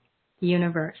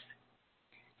universe.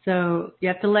 So you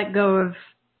have to let go of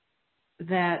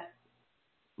that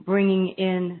bringing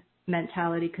in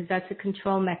mentality, because that's a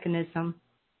control mechanism.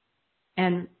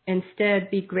 And instead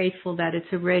be grateful that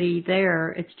it's already there.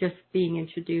 It's just being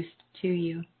introduced to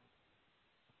you.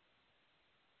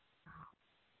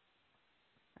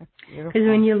 Because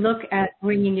when you look at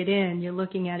bringing it in, you're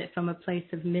looking at it from a place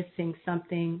of missing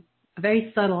something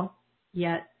very subtle,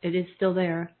 yet it is still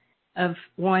there, of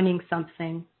wanting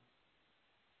something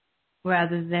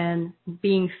rather than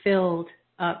being filled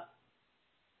up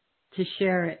to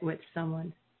share it with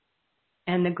someone.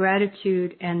 And the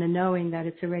gratitude and the knowing that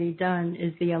it's already done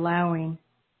is the allowing,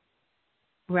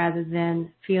 rather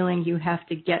than feeling you have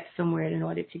to get somewhere in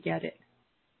order to get it.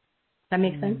 Does that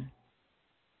make sense?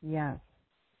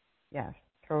 Yes,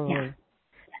 totally. Yeah.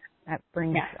 That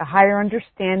brings a higher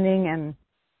understanding and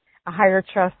a higher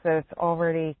trust that it's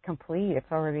already complete. It's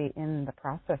already in the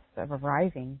process of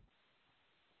arriving.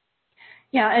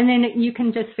 Yeah, and then you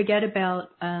can just forget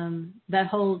about that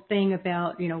whole thing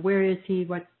about, where is he,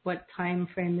 what time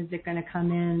frame is it going to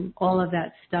come in, all of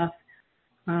that stuff.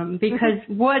 Because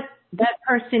what that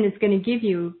person is going to give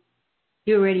you,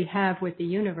 you already have with the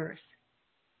universe.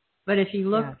 But if you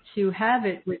look to have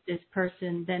it with this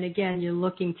person, then again, you're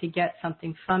looking to get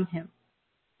something from him.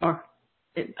 Or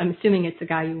I'm assuming it's the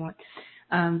guy you want.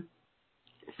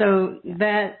 So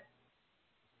that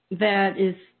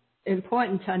is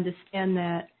important to understand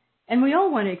that. And we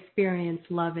all want to experience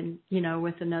love and,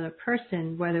 with another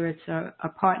person, whether it's a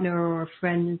partner or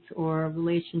friends or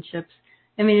relationships.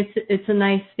 I mean, it's a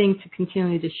nice thing to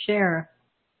continue to share.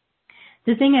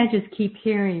 The thing I just keep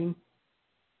hearing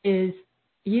is,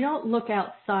 you don't look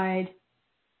outside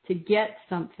to get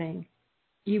something.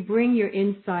 You bring your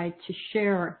inside to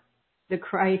share the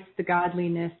Christ, the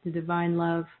godliness, the divine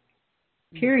love,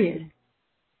 period.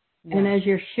 Yeah. And as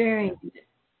you're sharing,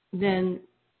 then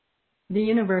the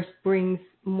universe brings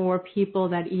more people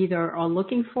that either are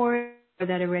looking for it or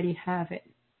that already have it.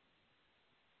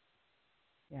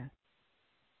 Yeah,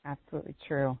 absolutely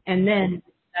true. And then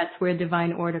that's where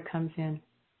divine order comes in.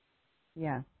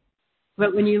 Yeah.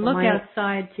 But when you look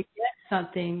outside to get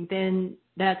something, then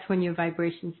that's when your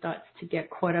vibration starts to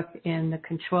get caught up in the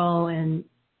control, and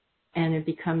it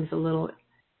becomes a little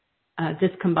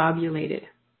discombobulated.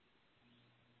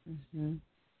 Mm-hmm.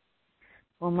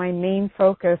 Well, my main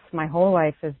focus my whole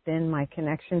life has been my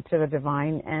connection to the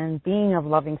divine and being of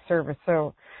loving service.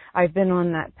 So I've been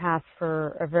on that path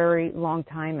for a very long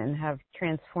time and have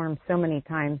transformed so many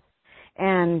times.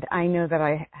 And I know that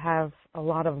I have a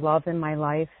lot of love in my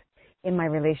life, in my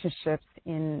relationships,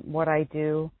 in what I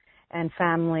do, and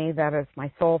family, that is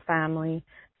my soul family.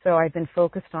 So I've been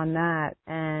focused on that,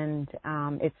 and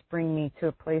it's bringing me to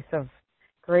a place of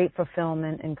great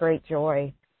fulfillment and great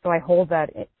joy. So I hold that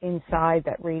inside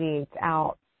that radiates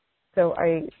out. So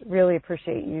I really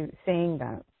appreciate you saying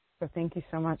that. So thank you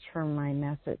so much for my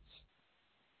message.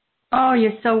 Oh,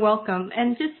 you're so welcome.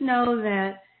 And just know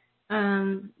that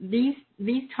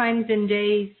these times and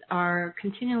days are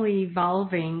continually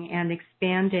evolving and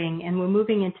expanding, and we're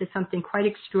moving into something quite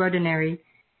extraordinary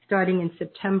starting in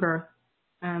September.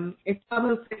 It's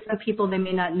probably for some people, they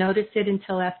may not notice it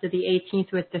until after the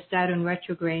 18th with the Saturn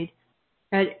retrograde.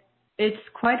 But it's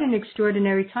quite an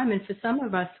extraordinary time, and for some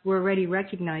of us, we're already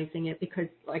recognizing it because,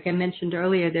 like I mentioned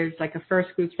earlier, there's like a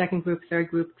first group, second group, third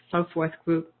group, so forth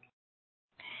group.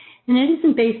 And it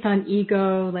isn't based on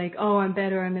ego, like, oh, I'm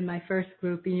better, I'm in my first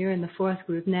group, and you're in the fourth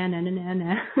group, nah.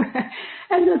 It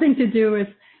has nothing to do with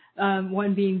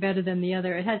one being better than the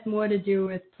other. It has more to do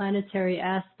with planetary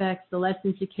aspects, the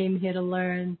lessons you came here to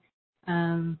learn,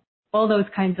 all those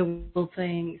kinds of little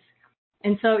things.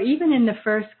 And so even in the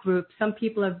first group, some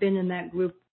people have been in that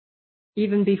group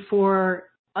even before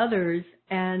others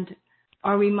and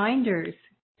are reminders.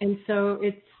 And so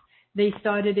they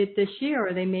started it this year,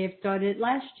 or they may have started it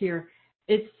last year.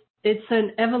 It's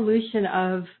an evolution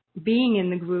of being in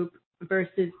the group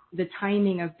versus the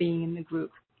timing of being in the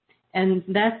group. And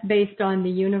that's based on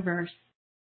the universe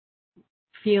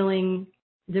feeling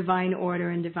divine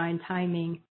order and divine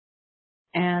timing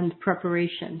and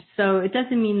preparation. So it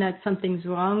doesn't mean that something's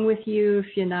wrong with you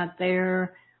if you're not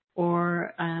there,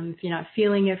 or if you're not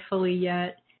feeling it fully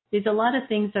yet. There's a lot of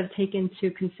things I've taken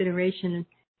into consideration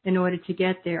in order to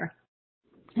get there.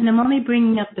 And I'm only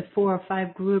bringing up the 4 or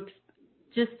 5 groups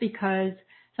just because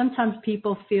sometimes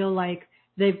people feel like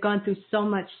they've gone through so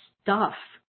much stuff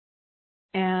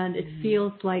and it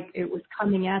feels like it was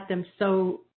coming at them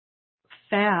so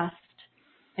fast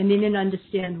and they didn't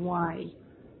understand why.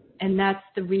 And that's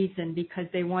the reason, because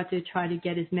they want to try to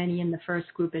get as many in the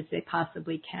first group as they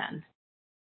possibly can.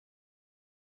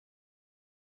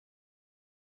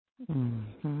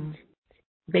 Mm-hmm.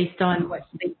 Based on what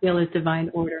they feel is divine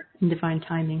order and divine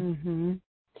timing. Mm-hmm.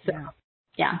 So,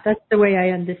 yeah, that's the way I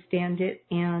understand it.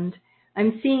 And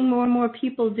I'm seeing more and more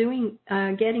people getting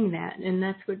that, and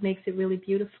that's what makes it really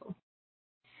beautiful.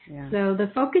 Yeah. So the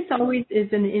focus always is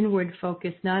an inward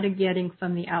focus, not a getting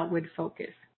from the outward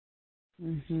focus.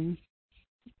 Mm-hmm.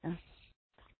 Yeah.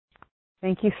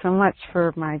 Thank you so much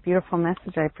for my beautiful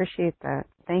message. I appreciate that.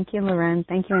 Thank you, Loren.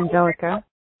 Thank you, Angelica.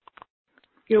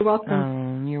 You're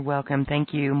welcome. You're welcome.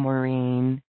 Thank you,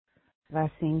 Maureen.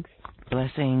 Blessings.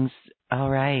 Blessings.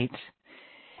 All right.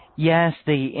 Yes,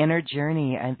 the inner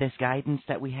journey and this guidance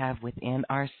that we have within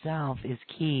ourselves is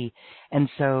key. And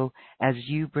so as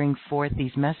you bring forth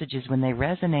these messages, when they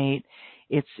resonate,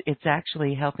 it's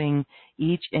actually helping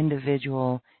each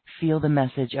individual feel the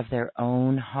message of their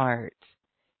own heart.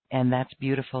 And that's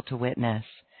beautiful to witness.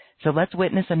 So let's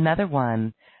witness another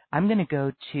one. I'm going to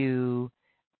go to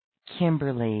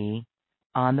Kimberly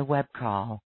on the web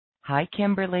call. Hi,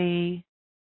 Kimberly.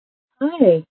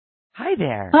 Hi. Hi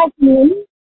there. Hi, Kim.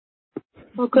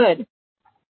 Oh, good.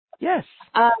 Yes.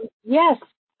 Yes.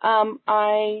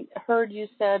 I heard you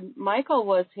said Michael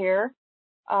was here.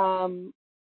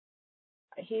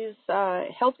 He's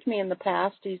helped me in the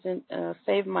past. He's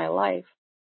saved my life.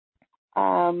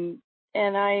 And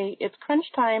it's crunch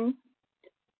time,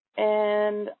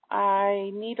 and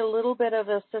I need a little bit of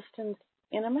assistance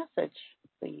in a message,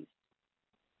 please.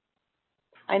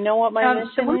 I know what my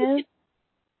mission is.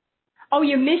 Oh,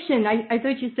 your mission. I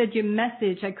thought you said your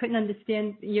message. I couldn't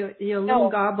understand. You're a little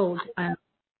garbled.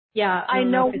 Yeah. I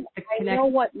know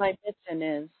what my mission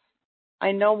is.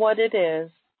 I know what it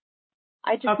is.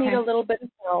 I just need a little bit of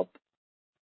help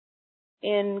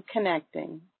in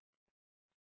connecting.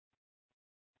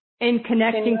 In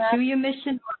connecting to your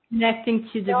mission or connecting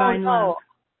to divine love?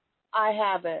 I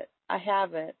have it.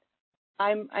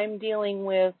 I'm dealing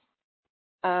with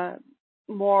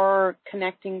more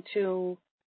connecting to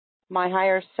my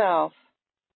higher self,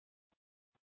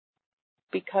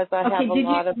 because I have a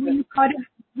lot of.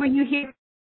 Were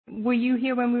you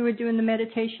here when we were doing the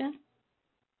meditation?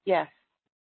 Yes.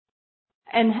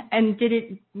 And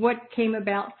what came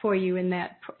about for you in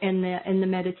the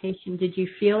meditation? Did you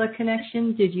feel a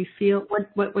connection? Did you feel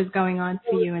what was going on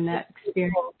for you in that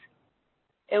experience?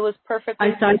 It was perfectly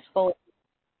peaceful.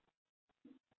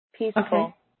 Peaceful.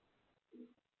 Okay.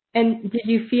 And did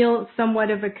you feel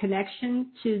somewhat of a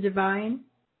connection to divine?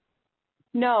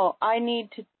 No, I need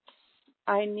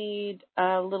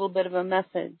a little bit of a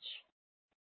message.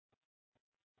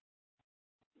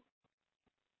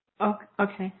 Oh,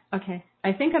 okay.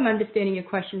 I think I'm understanding your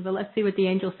question, but let's see what the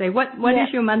angels say. What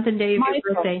is your month and day of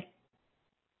your birthday?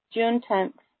 June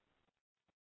 10th.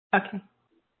 Okay.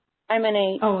 I'm an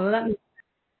 8. Oh, well,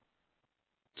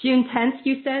 June 10th,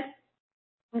 you said?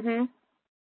 Mhm.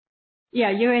 Yeah,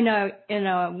 you're in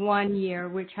a 1 year,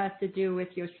 which has to do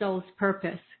with your soul's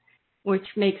purpose, which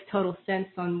makes total sense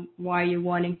on why you're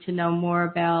wanting to know more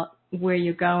about where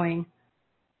you're going.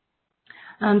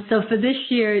 So for this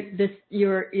year,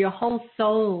 your whole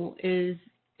soul is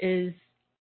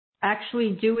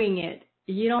actually doing it.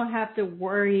 You don't have to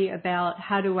worry about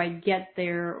how do I get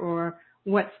there or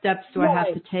what steps do I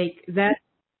have to take.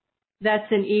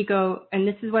 That's an ego, and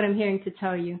this is what I'm hearing to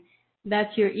tell you.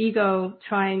 That's your ego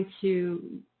trying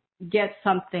to get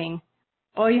something.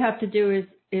 All you have to do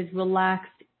is relax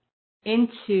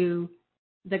into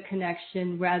the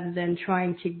connection rather than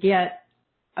trying to get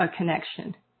a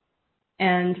connection.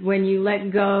 And when you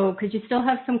let go, because you still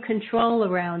have some control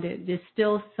around it, there's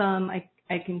still some, I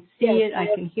can see it, I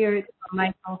can hear it,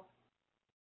 Michael.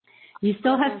 You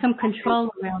still have some control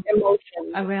around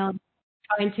emotions, around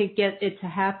trying to get it to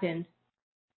happen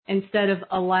instead of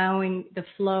allowing the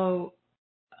flow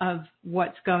of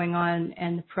what's going on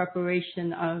and the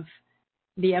preparation of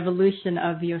the evolution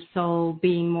of your soul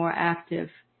being more active.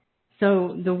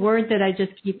 So the word that I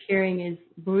just keep hearing is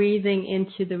breathing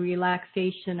into the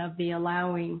relaxation of the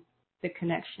allowing the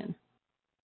connection.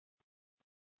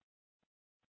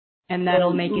 And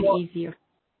that'll make it easier.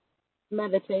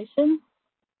 Meditation?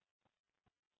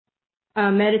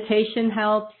 Meditation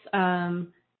helps,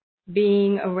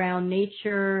 being around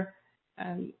nature,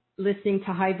 listening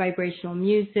to high vibrational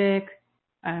music,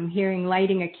 hearing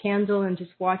lighting a candle and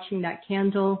just watching that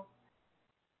candle.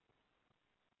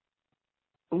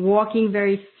 Walking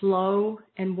very slow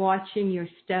and watching your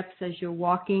steps as you're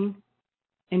walking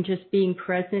and just being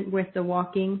present with the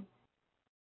walking.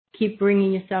 Keep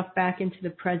bringing yourself back into the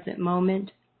present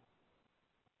moment.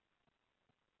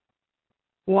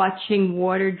 Watching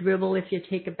water dribble if you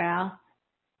take a bath.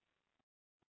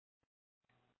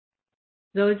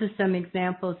 Those are some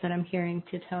examples that I'm hearing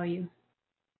to tell you.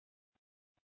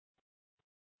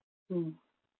 You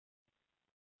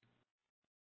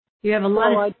have a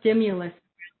lot of stimulus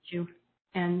around you,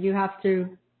 and you have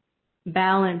to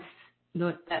balance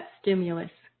that stimulus.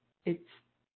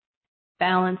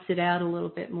 Balance it out a little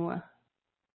bit more.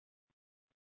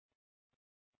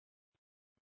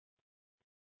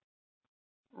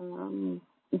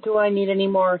 Do I need any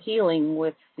more healing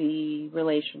with the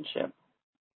relationship?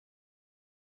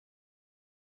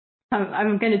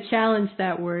 I'm going to challenge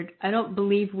that word. I don't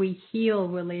believe we heal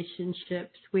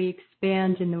relationships. We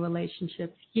expand in the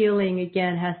relationships. Healing,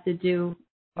 again, has to do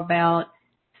about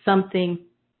something,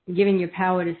 giving your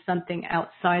power to something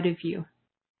outside of you.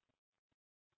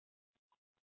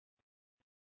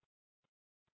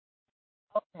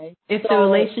 Okay. If the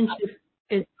relationship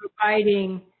is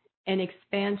providing an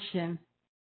expansion,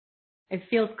 it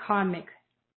feels karmic,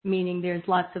 meaning there's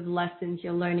lots of lessons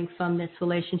you're learning from this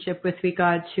relationship with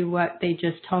regard to what they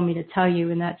just told me to tell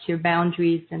you, and that's your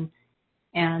boundaries and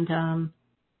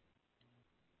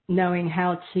knowing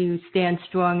how to stand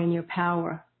strong in your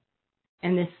power.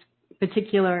 And this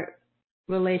particular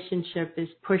relationship is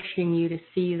pushing you to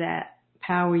see that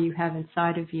power you have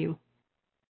inside of you.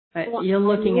 But you're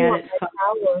looking at it from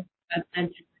a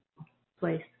sensitive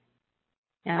place.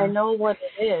 Yeah. I know what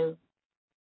it is.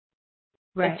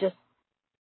 Right.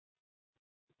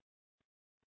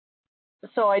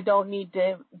 So I don't need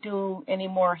to do any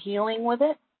more healing with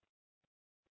it?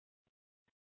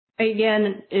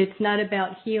 Again, it's not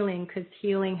about healing, because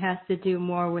healing has to do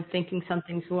more with thinking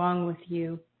something's wrong with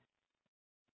you.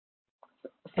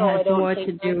 So it has I don't more hate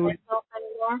to do with myself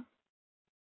anymore?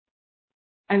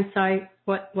 I'm sorry,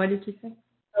 what did you say?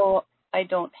 So I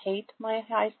don't hate my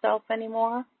high self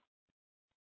anymore?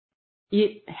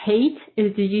 Hate?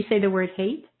 Did you say the word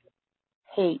hate?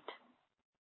 Hate.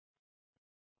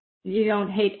 You don't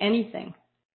hate anything.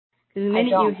 Because the minute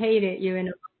you hate it, you're in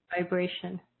a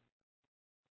vibration.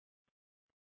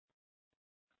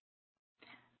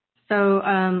 So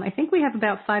I think we have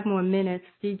about 5 more minutes.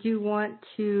 Did you want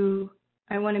to,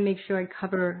 I want to make sure I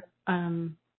cover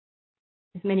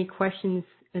as many questions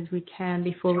as we can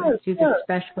before we do the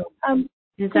special.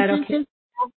 Is that okay? Just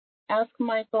ask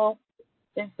Michael,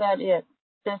 is that it?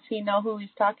 Does he know who he's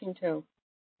talking to?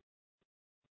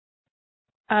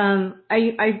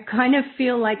 I kind of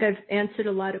feel like I've answered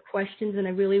a lot of questions, and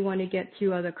I really want to get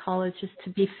to other callers just to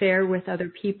be fair with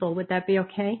other people. Would that be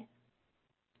okay?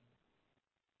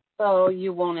 So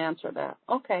you won't answer that.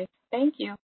 Okay, thank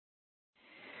you.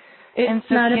 And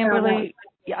so, Kimberly,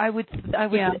 I would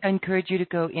encourage you to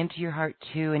go into your heart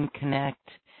too and connect,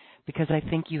 because I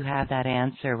think you have that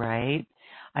answer, right?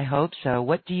 I hope so.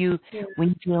 What do you, when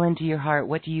you feel into your heart,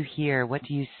 what do you hear? What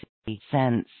do you see,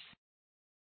 sense?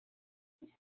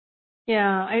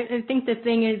 Yeah, I think the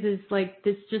thing is like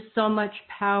there's just so much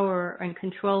power and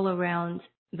control around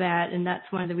that, and that's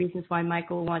one of the reasons why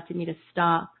Michael wanted me to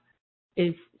stop.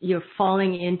 Is you're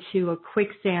falling into a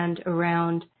quicksand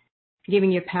around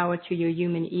giving your power to your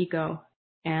human ego,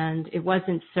 and it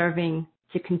wasn't serving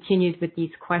to continue with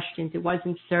these questions. It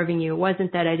wasn't serving you. It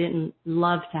wasn't that I didn't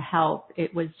love to help.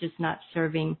 It was just not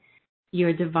serving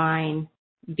your divine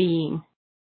being.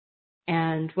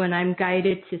 And when I'm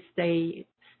guided to say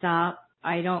stop,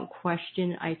 I don't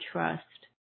question, I trust.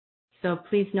 So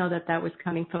please know that that was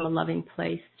coming from a loving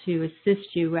place to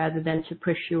assist you rather than to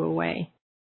push you away.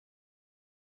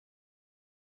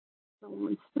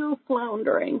 I'm still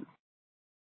floundering.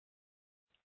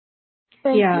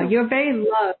 Yeah, you're very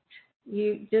loved.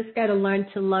 You just got to learn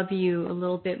to love you a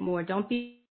little bit more. Don't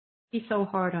be so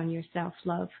hard on yourself,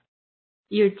 love.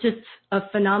 You're just a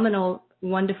phenomenal,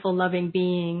 wonderful, loving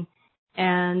being,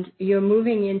 and you're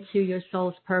moving into your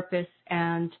soul's purpose.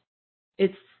 And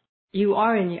you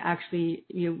are in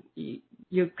you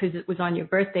because it was on your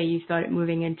birthday. You started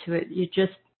moving into it. You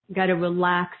just got to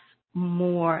relax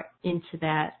more into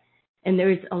that. And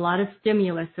there is a lot of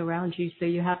stimulus around you, so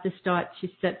you have to start to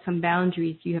set some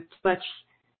boundaries. You have too much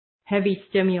heavy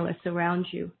stimulus around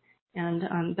you.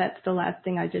 And that's the last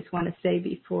thing I just want to say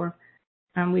before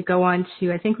we go on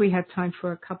to, I think we have time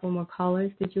for a couple more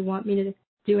callers. Did you want me to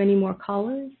do any more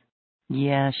callers?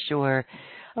 Yeah, sure.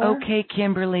 Okay,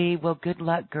 Kimberly. Well, good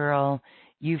luck, girl.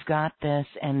 You've got this,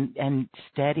 and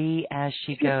steady as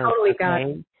she goes. Totally got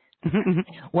it.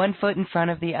 One foot in front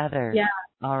of the other. Yeah.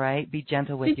 All right. Be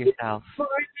gentle with yourself. Did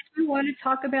you want to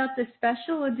talk about the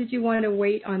special, or did you want to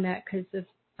wait on that because of?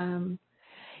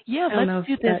 Yeah, let's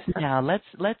do this now.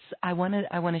 I want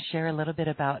to share a little bit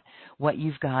about what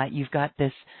you've got. You've got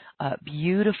this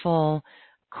beautiful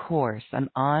course, an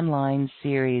online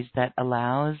series that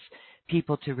allows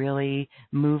people to really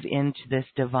move into this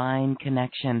divine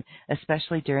connection,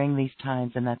 especially during these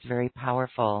times, and that's very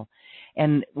powerful.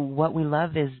 And what we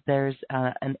love is there's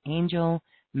an angel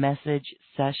message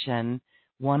session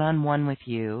one-on-one with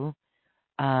you.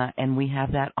 And we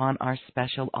have that on our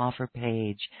special offer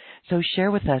page. So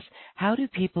share with us, how do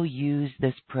people use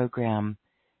this program?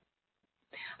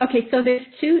 Okay, so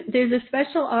there's a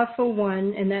special offer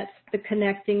one, and that's the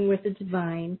connecting with the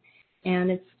divine.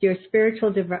 And it's your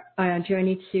spiritual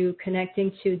journey to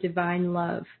connecting to divine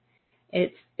love.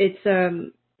 It's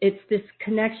this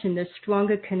connection, this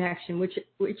stronger connection, which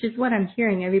is what I'm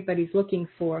hearing everybody's looking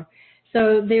for.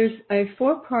 So there's a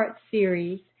 4-part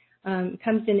series.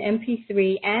 Comes in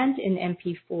MP3 and in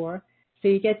MP4, so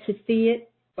you get to see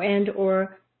it and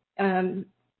or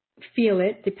feel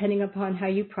it, depending upon how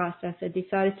you process it.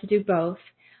 Decided to do both.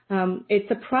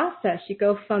 It's a process. You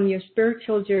go from your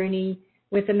spiritual journey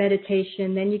with a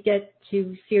meditation, then you get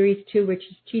to Series 2, which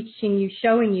is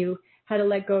showing you how to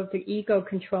let go of the ego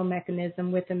control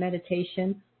mechanism with a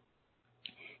meditation.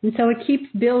 And so it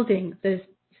keeps building. The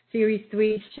Series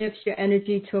 3 shifts your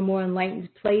energy to a more enlightened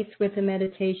place with the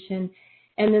meditation.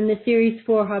 And then the Series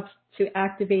 4 helps to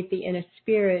activate the inner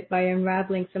spirit by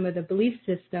unraveling some of the belief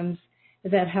systems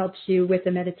that helps you with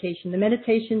the meditation. The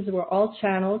meditations were all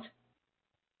channeled,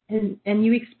 and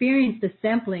you experience the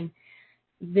sampling.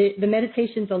 The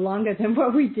meditations are longer than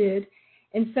what we did.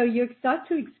 And so you start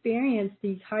to experience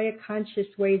these higher conscious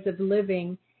ways of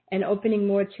living and opening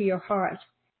more to your heart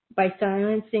by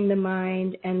silencing the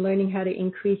mind and learning how to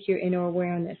increase your inner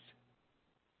awareness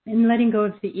and letting go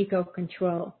of the ego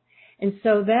control. And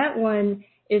so that one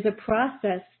is a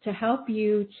process to help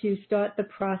you to start the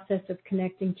process of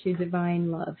connecting to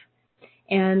divine love.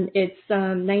 And it's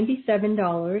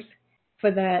 $97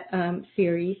 for that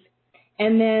series.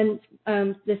 And then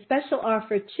the special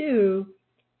offer, too,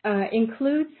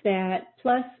 includes that,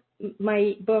 plus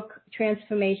my book,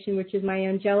 Transformation, which is my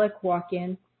angelic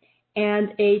walk-in, and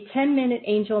a 10-minute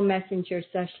angel messenger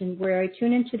session where I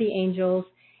tune into the angels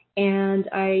and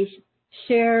I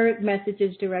share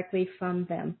messages directly from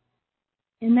them.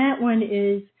 And that one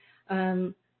is,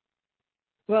 I've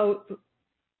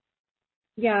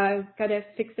got to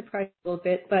fix the price a little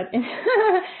bit, but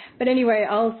but anyway,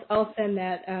 I'll send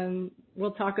that.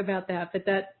 We'll talk about that, but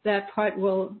that part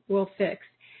we'll fix.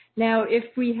 Now, if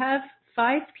we have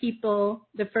 5 people,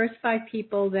 the first 5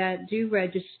 people that do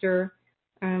register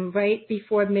right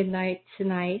before midnight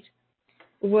tonight,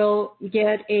 will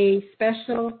get a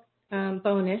special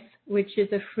bonus, which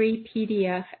is a free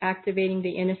PDF activating the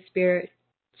inner spirit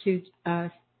to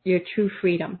your true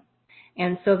freedom.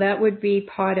 And so that would be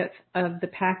part of the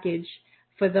package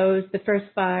for the first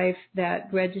 5 that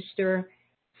register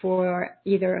for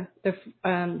either the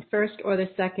first or the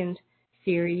second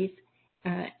series,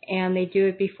 and they do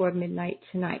it before midnight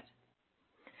tonight.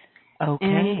 Okay.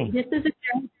 And this is a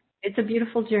journey. It's a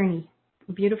beautiful journey.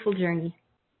 A beautiful journey.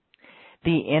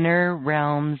 The inner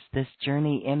realms, this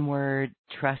journey inward,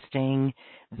 trusting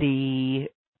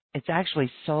it's actually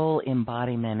soul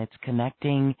embodiment. It's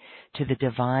connecting to the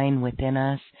divine within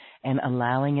us and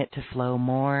allowing it to flow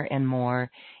more and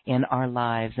more in our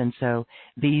lives. And so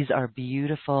these are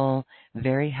beautiful,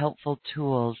 very helpful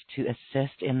tools to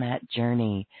assist in that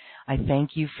journey. I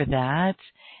thank you for that.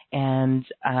 And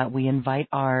we invite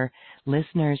our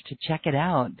listeners to check it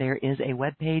out. There is a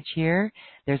webpage here.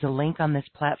 There's a link on this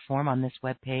platform, on this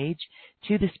webpage,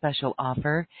 to the special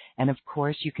offer. And of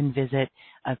course, you can visit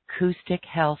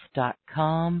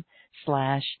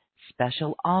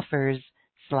acoustichealth.com/special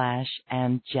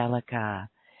offers/Angelica.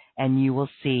 And you will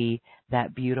see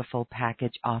that beautiful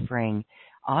package offering.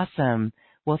 Awesome.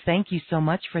 Well, thank you so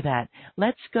much for that.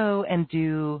 Let's go and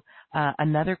do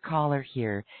another caller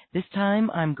here. This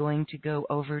time I'm going to go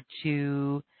over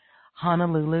to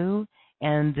Honolulu,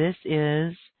 and this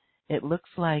is, it looks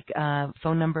like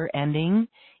phone number ending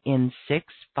in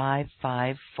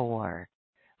 6554.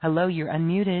 Hello, you're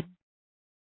unmuted.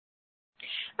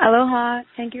 Aloha.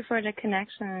 Thank you for the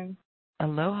connection.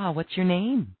 Aloha. What's your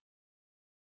name?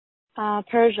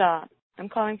 Persia. I'm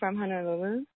calling from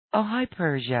Honolulu. Oh, hi,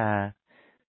 Persia.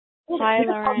 Hi,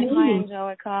 Lauren. Hi,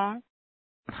 Angelica.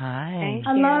 Hi. Thank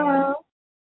Hello. you.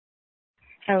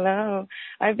 Hello.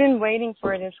 I've been waiting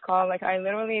for this call. Like, I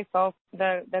literally felt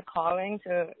the calling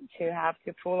to have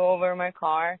to pull over my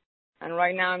car. And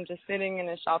right now I'm just sitting in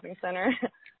a shopping center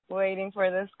waiting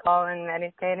for this call and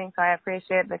meditating. So I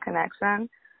appreciate the connection.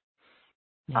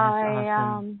 Yes,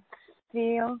 awesome.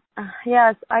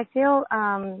 I feel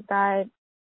that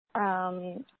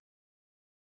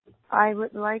I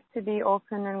would like to be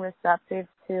open and receptive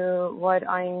to what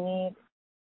I need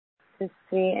to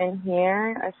see and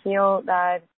hear. I feel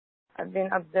that I've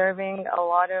been observing a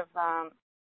lot of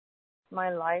my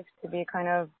life to be kind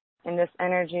of in this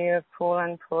energy of pull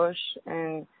and push.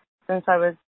 And since I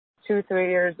was 2-3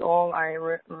 years old, I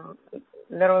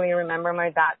literally remember my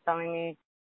dad telling me,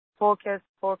 focus,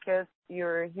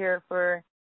 you're here for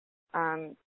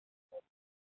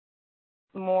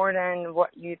more than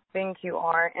what you think you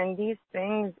are. And these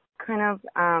things kind of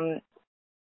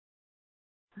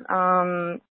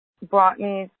brought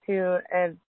me to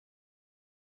a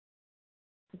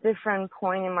different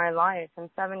point in my life. And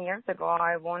 7 years ago,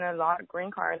 I won a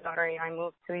green card lottery. I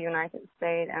moved to the United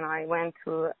States, and I went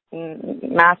through a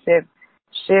massive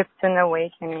shift and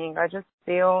awakening. I just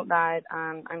feel that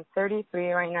I'm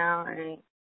 33 right now, and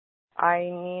I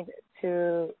need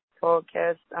to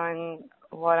focus on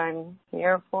what I'm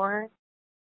here for.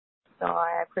 So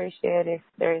I appreciate if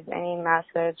there's any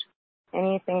message,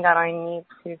 anything that I need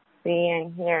to see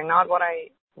and hear, not what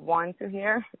I want to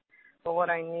hear, but what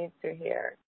I need to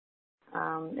hear.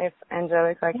 If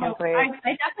Angelica can please.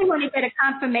 I definitely want to get a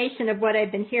confirmation of what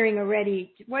I've been hearing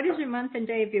already. What is your month and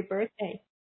day of your birthday?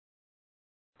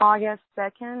 August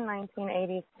 2nd,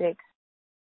 1986.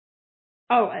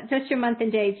 Oh, just your month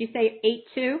and day. Did you say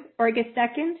 8/2, August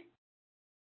 2nd?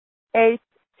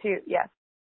 8/2, yes.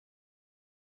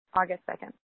 August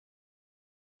 2nd.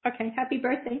 Okay, happy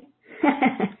birthday.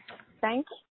 Thank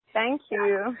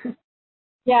you.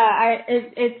 Yeah,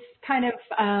 it's kind of,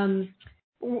 and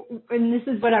this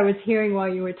is what I was hearing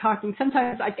while you were talking.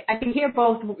 Sometimes I can hear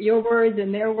both your words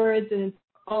and their words, and it's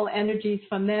all energies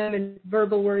from them and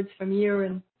verbal words from you,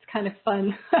 and it's kind of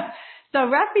fun. So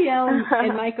Raphael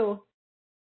and Michael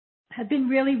have been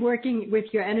really working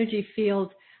with your energy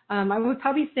field. I would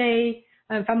probably say,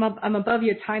 if I'm above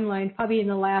your timeline, probably in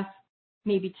the last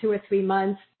maybe 2 or 3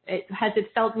 months. Has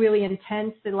it felt really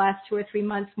intense the last 2 or 3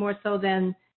 months, more so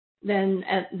than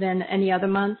any other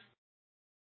month?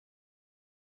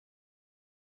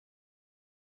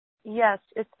 Yes,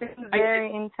 it's been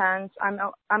very intense. I'm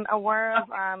aware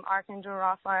of Archangel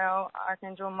Raphael,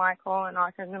 Archangel Michael, and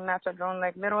Archangel Metatron.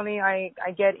 Like literally, I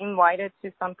get invited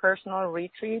to some personal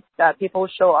retreats that people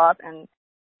show up and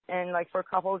like for a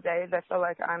couple of days, I feel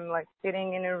like I'm like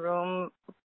sitting in a room,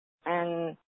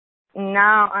 and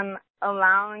now I'm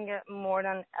allowing it more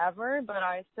than ever. But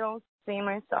I still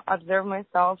observe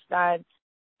myself that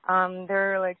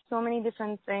there are like so many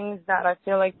different things that I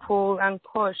feel like pull and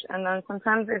push, and then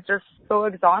sometimes it's just so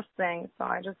exhausting. So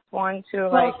I just want to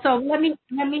So let me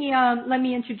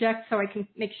interject so I can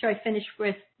make sure I finish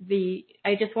with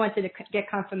I just wanted to get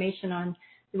confirmation on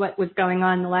what was going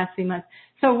on in the last 3 months.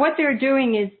 So what they're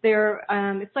doing is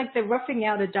it's like they're roughing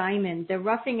out a diamond. They're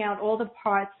roughing out all the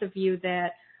parts of you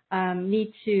that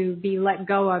need to be let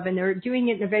go of, and they're doing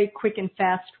it in a very quick and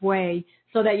fast way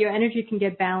so that your energy can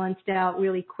get balanced out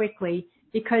really quickly.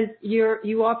 because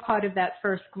you are part of that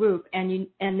first group, and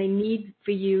they need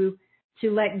for you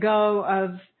to let go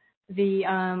of the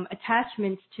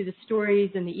attachments to the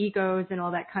stories and the egos and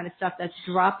all that kind of stuff that's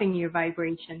dropping your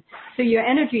vibration. So your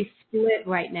energy's split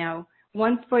right now.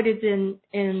 One foot is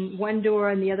in one door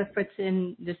and the other foot's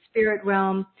in the spirit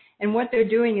realm. And what they're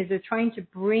doing is they're trying to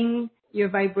bring your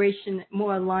vibration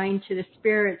more aligned to the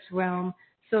spirit's realm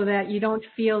so that you don't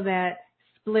feel that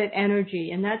split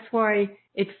energy. And that's why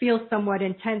it feels somewhat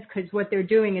intense, because what they're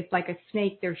doing is like a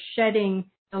snake. They're shedding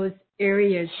those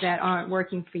areas that aren't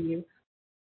working for you.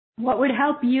 What would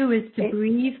help you is to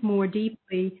breathe more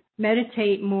deeply,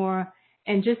 meditate more,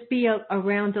 and just be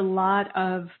around a lot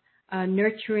of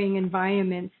nurturing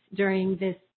environments during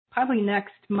this probably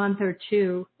next month or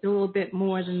two, a little bit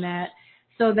more than that,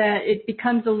 so that it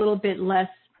becomes a little bit less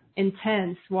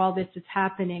intense while this is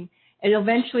happening. It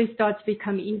eventually starts to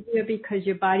become easier because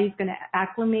your body's going to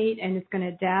acclimate and it's going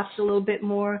to adapt a little bit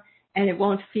more, and it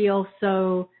won't feel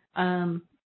so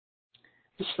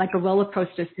like a roller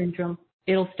coaster syndrome.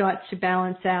 It'll start to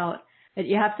balance out. But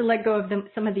you have to let go of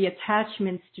some of the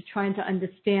attachments to trying to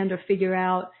understand or figure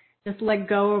out. Just let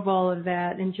go of all of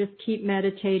that and just keep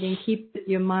meditating, keep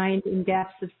your mind in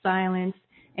gaps of silence,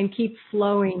 and keep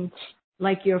flowing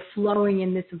like you're flowing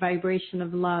in this vibration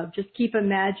of love. Just keep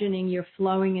imagining you're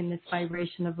flowing in this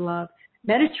vibration of love.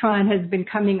 Metatron has been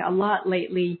coming a lot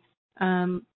lately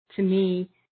to me,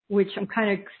 which I'm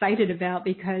kind of excited about,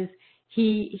 because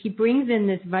he brings in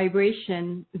this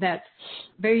vibration that's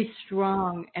very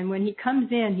strong. And when he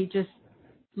comes in, he just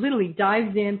literally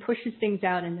dives in, pushes things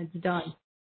out, and it's done.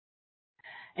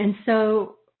 And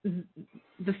so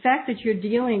the fact that you're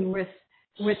dealing with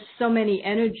so many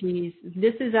energies,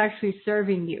 this is actually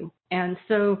serving you. And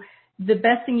so the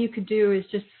best thing you could do is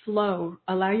just flow.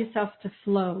 Allow yourself to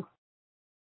flow.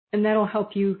 And that'll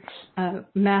help you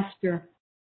master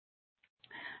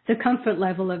the comfort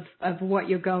level of what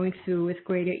you're going through with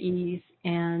greater ease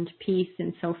and peace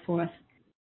and so forth.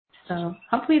 So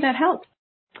hopefully that helps.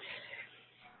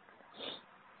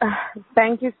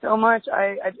 Thank you so much.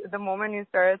 I the moment you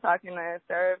started talking, I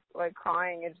started like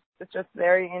crying. It's just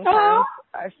very intense. Oh.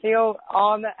 I feel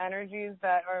all the energies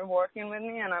that are working with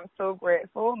me, and I'm so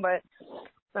grateful. But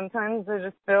sometimes I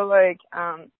just feel like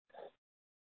I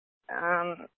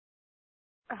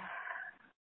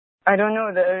don't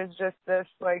know. There's just this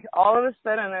like all of a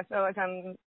sudden I feel like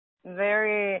I'm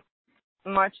very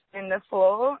much in the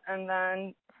flow, and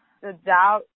then the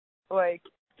doubt like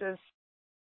just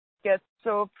gets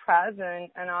so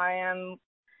present, and I'm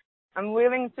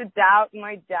willing to doubt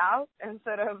my doubt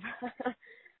instead of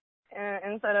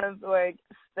like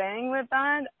staying with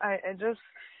that. I just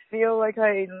feel like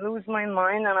I lose my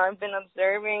mind, and I've been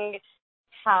observing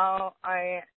how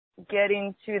I get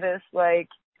into this like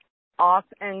up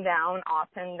and down. I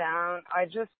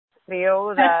just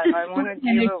feel that I want to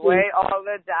give away all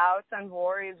the doubts and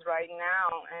worries right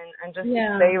now and just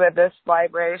stay with this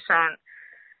vibration.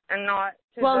 And not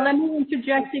let me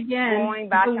interject again. Going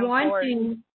back the and wanting,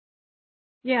 forth.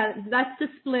 Yeah, that's the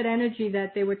split energy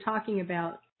that they were talking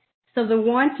about. So the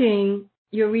wanting,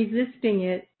 you're resisting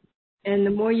it, and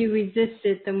the more you resist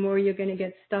it, the more you're going to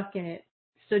get stuck in it.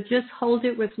 So just hold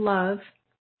it with love.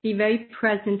 Be very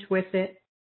present with it.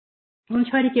 Don't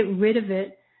try to get rid of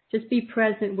it. Just be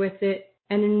present with it,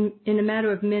 and in a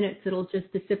matter of minutes, it'll just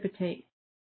dissipate.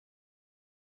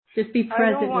 Just be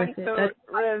present with it.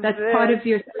 That's part of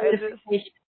your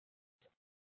solidification.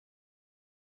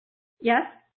 Yes?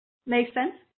 Makes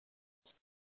sense?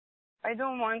 I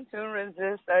don't want to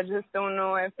resist. I just don't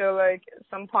know. I feel like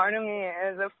some part of me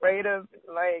is afraid of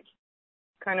like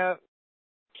kind of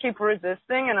keep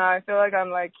resisting, and I feel like I'm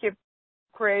like keep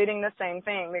creating the same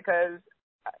thing because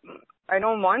I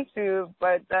don't want to,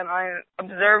 but then I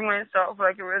observe myself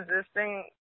like resisting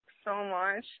so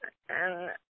much,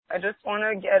 and I just want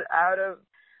to get out of.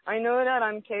 I know that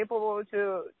I'm capable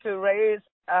to raise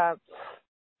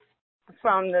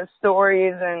from the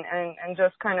stories and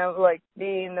just kind of like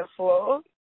be in the flow,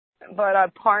 but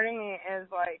a part of me is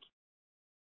like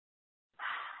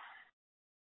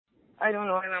I don't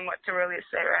know even what to really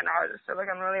say right now. I just feel like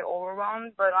I'm really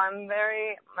overwhelmed, but I'm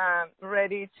very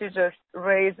ready to just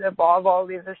raise above all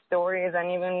these stories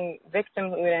and even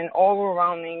victimhood and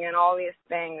overwhelming and all these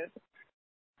things.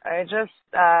 I just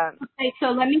okay.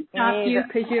 So let me stop you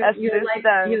because you're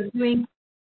doing.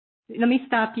 Let me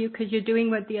stop you because you're doing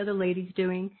what the other lady's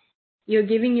doing. You're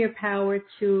giving your power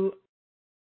to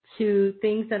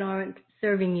things that aren't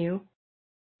serving you,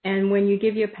 and when you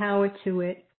give your power to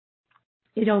it,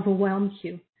 it overwhelms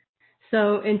you.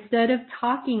 So instead of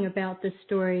talking about the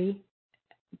story,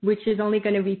 which is only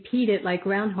going to repeat it like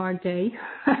Groundhog Day,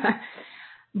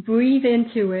 breathe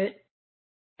into it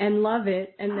and love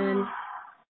it, and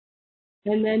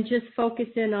then just focus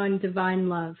in on divine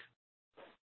love.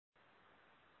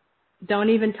 Don't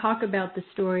even talk about the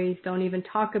stories. Don't even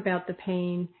talk about the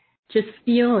pain. Just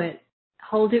feel it.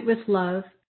 Hold it with love.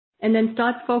 And then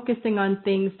start focusing on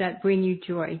things that bring you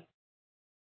joy.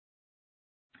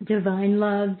 Divine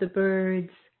love, the birds,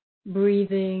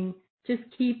 breathing. Just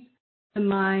keep the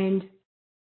mind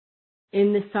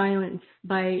in the silence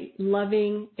by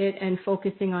loving it and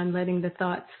focusing on letting the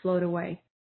thoughts float away.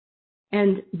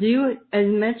 And do as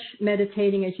much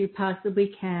meditating as you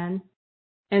possibly can.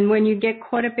 And when you get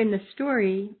caught up in the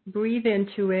story, breathe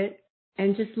into it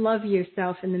and just love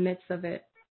yourself in the midst of it.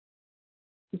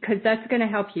 Because that's going to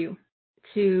help you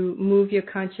to move your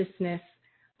consciousness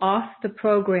off the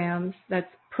programs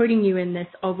that's putting you in this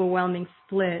overwhelming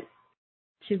split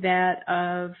to that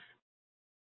of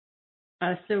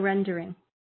surrendering.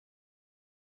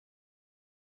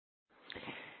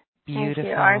 Beautiful. Thank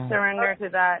you. I surrender to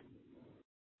that.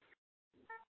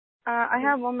 I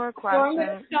have one more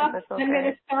question. So I'm going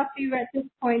to stop you at this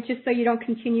point just so you don't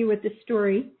continue with the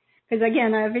story. Because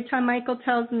again, every time Michael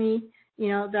tells me,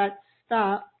 that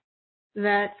stop,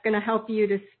 that's going to help you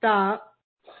to stop.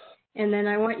 And then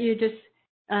I want you to just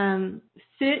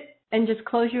sit and just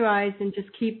close your eyes and just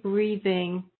keep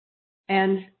breathing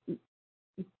and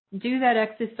do that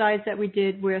exercise that we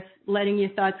did with letting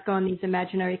your thoughts go on these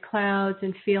imaginary clouds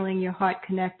and feeling your heart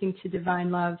connecting to divine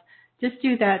love. Just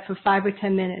do that for 5 or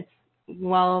 10 minutes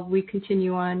while we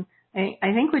continue on.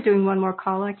 I think we're doing one more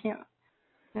call. I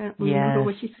don't remember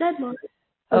what she said, Laura.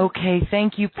 Okay,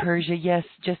 thank you, Persia. Yes,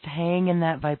 just hang in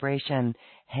that vibration.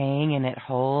 Hang in it,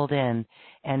 hold in.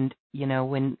 And,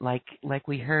 when, like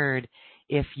we heard,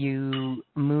 if you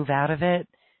move out of it,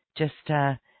 just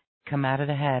come out of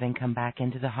the head and come back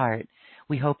into the heart.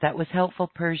 We hope that was helpful,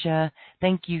 Persia.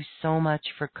 Thank you so much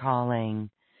for calling.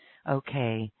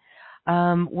 Okay.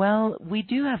 Well, we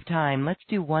do have time. Let's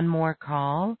do one more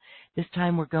call. This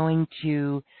time we're going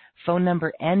to phone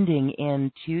number ending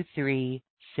in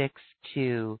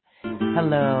 2362.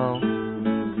 Hello.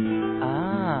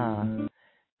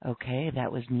 Okay,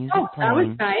 that was music playing. That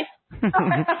was nice.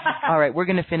 All right, we're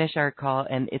going to finish our call,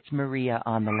 and it's Maria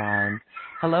on the line.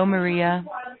 Hello, Maria.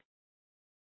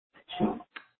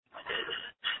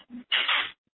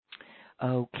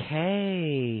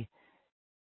 Okay.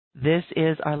 This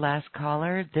is our last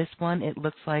caller. This one, it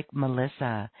looks like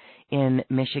Melissa in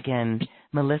Michigan.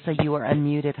 Melissa, you are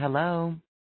unmuted. Hello.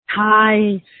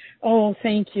 Hi. Oh,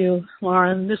 thank you,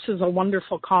 Lauren. This is a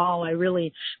wonderful call. There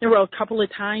were a couple of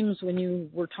times when you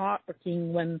were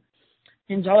talking, when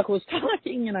Angelica was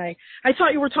talking, and I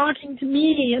thought you were talking to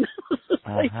me, and I was just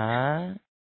like,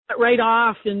 right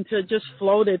off into just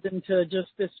floated into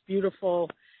just this beautiful.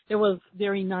 It was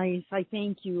very nice. I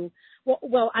thank you.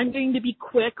 Well, I'm going to be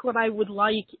quick. What I would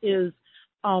like is,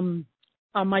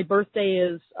 my birthday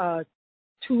is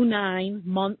 2/9,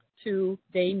 month 2,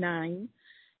 day 9.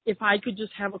 If I could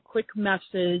just have a quick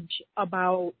message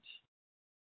about,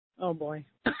 oh boy,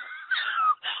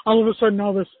 all of a sudden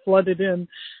all this flooded in.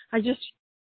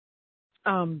 Okay,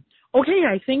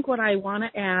 I think what I want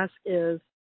to ask is,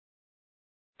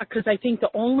 because I think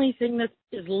the only thing that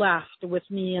is left with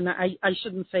me, and I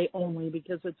shouldn't say only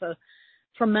because it's a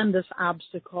tremendous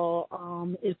obstacle,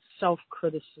 is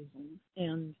self-criticism.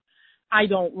 And I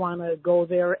don't want to go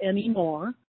there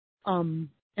anymore. And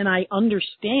I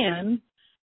understand,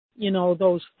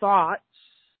 those thoughts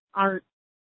aren't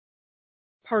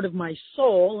part of my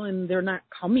soul and they're not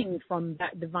coming from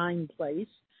that divine place.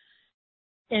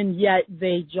 And yet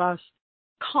they just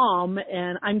come,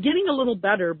 and I'm getting a little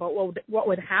better, but what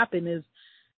would happen is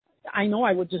I know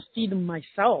I would just feed them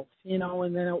myself,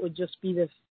 and then it would just be this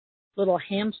little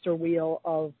hamster wheel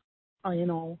of,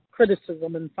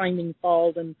 criticism and finding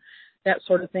fault and that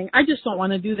sort of thing. I just don't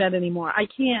want to do that anymore. I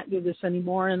can't do this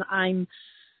anymore, and I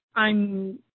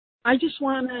just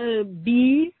want to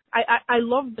be, I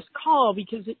love this call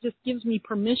because it just gives me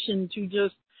permission to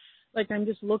just, like, I'm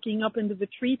just looking up into the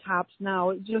treetops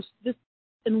now.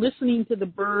 And listening to the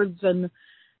birds, and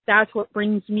that's what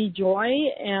brings me joy,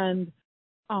 and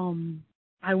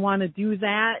I want to do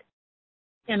that,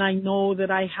 and I know that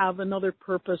I have another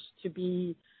purpose to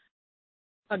be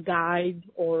a guide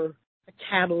or a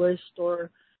catalyst or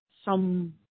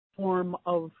some form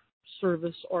of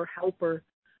service or helper,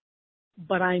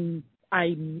 but I'm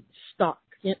stuck.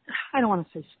 I don't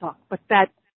want to say stuck, but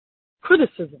that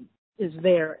criticism is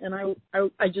there, and I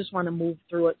just want to move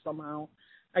through it somehow.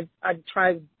 I've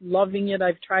tried loving it.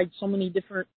 I've tried so many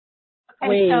different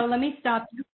ways. So let me stop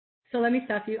you.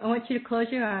 I want you to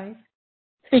close your eyes.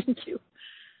 Thank you.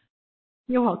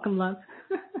 You're welcome, love.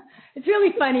 It's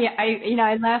really funny.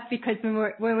 I laugh because when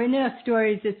we're in our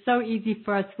stories, it's so easy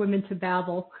for us women to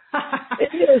babble.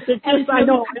 It is. It's and just, it's I really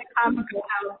know. kind of comical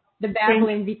how the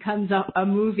babbling becomes a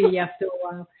movie after a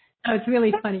while. So it's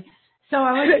really funny. So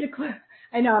I want you to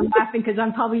I know I'm laughing because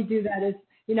I'm probably do that.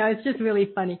 It's just really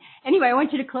funny. Anyway, I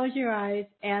want you to close your eyes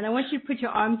and I want you to put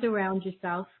your arms around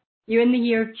yourself. You're in the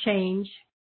year of change.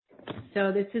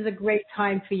 So this is a great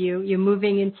time for you. You're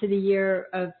moving into the year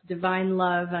of divine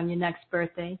love on your next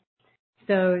birthday.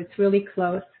 So it's really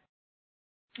close.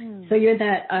 So you're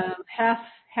that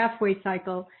halfway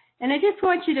cycle. And I just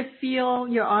want you to feel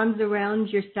your arms around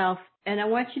yourself. And I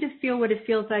want you to feel what it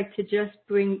feels like to just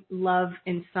bring love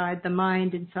inside the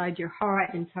mind, inside your heart,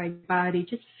 inside your body.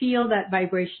 Just feel that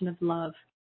vibration of love.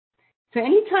 So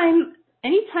anytime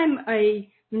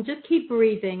and just keep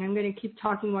breathing. I'm going to keep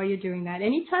talking while you're doing that.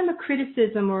 Anytime a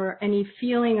criticism or any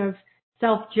feeling of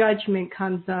self-judgment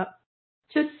comes up,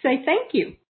 just say thank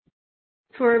you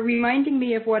for reminding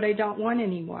me of what I don't want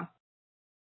anymore.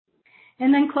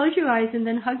 And then close your eyes and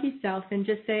then hug yourself and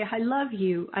just say, I love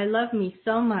you. I love me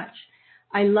so much.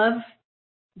 I love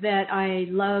that I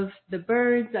love the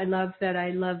birds. I love that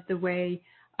I love the way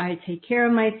I take care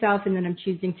of myself and that I'm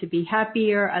choosing to be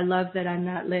happier. I love that I'm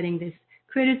not letting this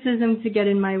criticism to get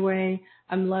in my way.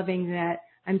 I'm loving that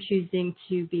I'm choosing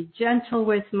to be gentle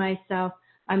with myself.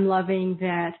 I'm loving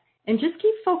that. And just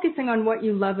keep focusing on what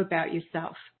you love about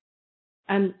yourself.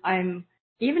 I'm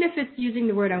even if it's using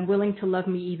the word, I'm willing to love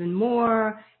me even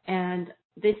more, and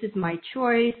this is my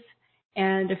choice.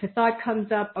 And if a thought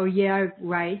comes up, oh yeah,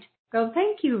 right, go,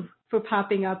 thank you for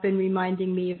popping up and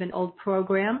reminding me of an old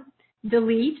program.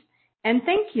 Delete, and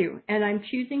thank you. And I'm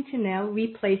choosing to now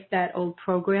replace that old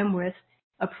program with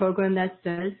a program that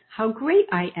says how great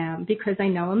I am because I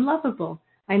know I'm lovable.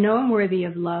 I know I'm worthy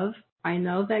of love. I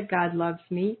know that God loves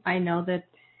me. I know that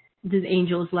the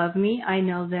angels love me. I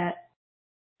know that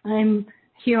I'm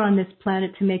here on this planet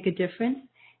to make a difference.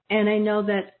 And I know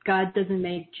that God doesn't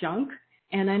make junk,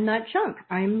 and I'm not junk.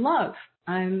 I'm love.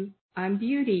 I'm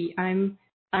beauty. And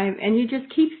you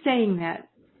just keep saying that.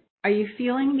 Are you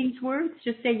feeling these words?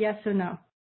 Just say yes or no.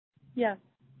 Yes.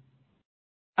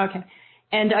 Okay.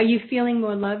 And are you feeling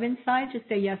more love inside? Just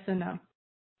say yes or no.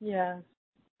 Yes.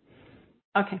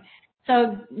 Okay.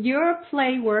 So your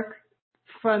play work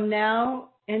from now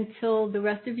until the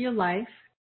rest of your life,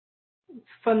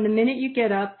 from the minute you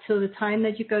get up till the time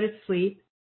that you go to sleep,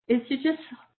 is to just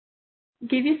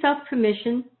give yourself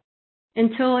permission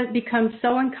until it becomes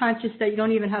so unconscious that you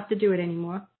don't even have to do it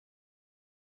anymore,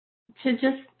 to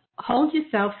just hold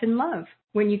yourself in love.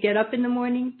 When you get up in the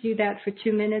morning, do that for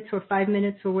 2 minutes or 5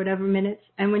 minutes or whatever minutes.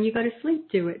 And when you go to sleep,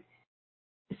 do it.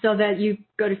 So that you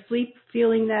go to sleep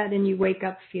feeling that and you wake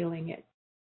up feeling it.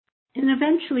 And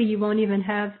eventually you won't even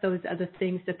have those other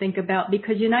things to think about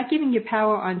because you're not giving your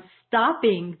power on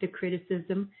stopping the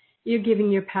criticism. You're giving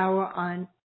your power on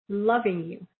loving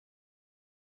you.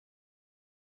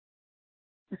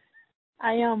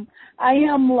 I am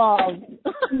love.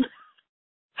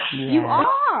 Yeah. You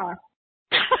are.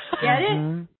 Get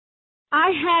it?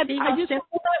 See how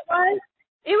simple that was?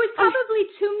 It was probably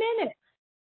 2 minutes.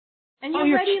 And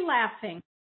you're already laughing.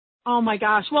 Oh my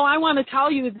gosh. Well, I want to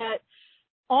tell you that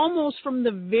almost from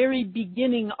the very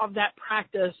beginning of that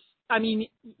practice, I mean,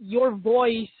 your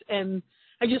voice, and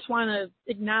I just want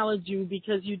to acknowledge you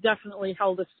because you definitely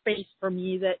held a space for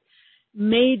me that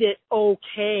made it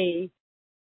okay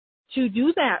to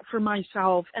do that for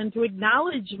myself and to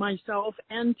acknowledge myself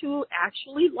and to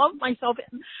actually love myself.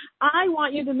 And I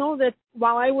want you to know that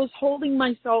while I was holding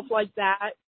myself like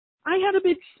that, I had a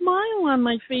big smile on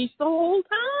my face the whole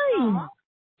time.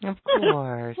 Of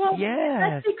course, well, yes.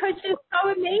 That's because you're so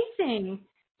amazing.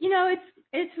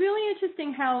 It's really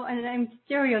interesting how, and I'm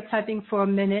stereotyping for a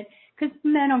minute because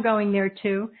men are going there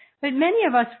too, but many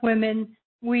of us women,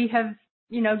 we have,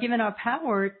 given our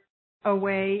power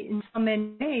away in so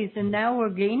many ways, and now we're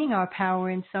gaining our power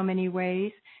in so many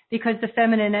ways because the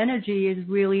feminine energy is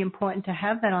really important to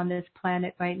have that on this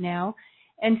planet right now.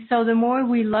 And so the more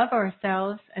we love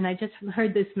ourselves, and I just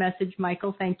heard this message,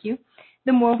 Michael, thank you,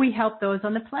 the more we help those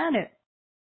on the planet.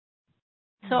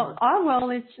 So our role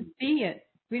is to be it.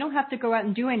 We don't have to go out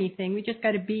and do anything. We just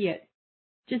got to be it.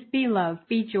 Just be love,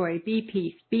 be joy, be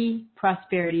peace, be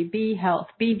prosperity, be health,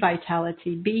 be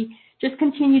vitality, just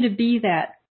continue to be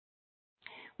that.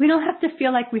 We don't have to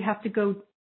feel like we have to go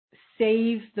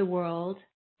save the world.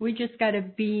 We just got to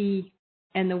be,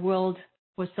 and the world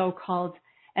was so called.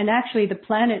 And actually the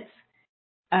planet's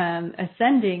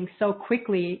ascending so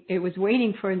quickly. It was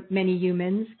waiting for many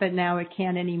humans, but now it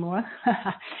can't anymore.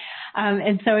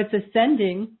 And so it's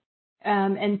ascending.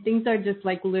 And things are just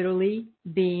like literally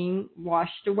being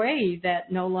washed away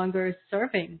that no longer is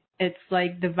serving. It's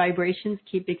like the vibrations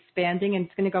keep expanding and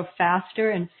it's going to go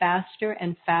faster and faster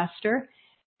and faster.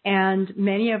 And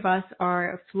many of us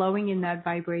are flowing in that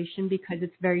vibration because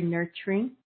it's very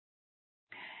nurturing.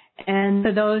 And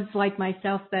for those like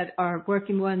myself that are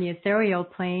working more on the ethereal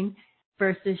plane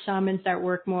versus shamans that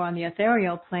work more on the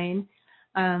ethereal plane,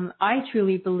 I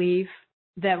truly believe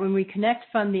that when we connect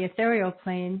from the ethereal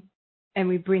plane and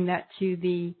we bring that to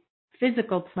the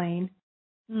physical plane,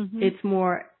 it's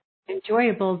more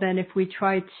enjoyable than if we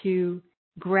try to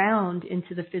ground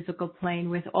into the physical plane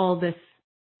with all this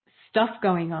stuff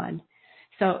going on.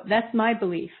 So that's my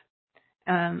belief.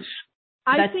 That's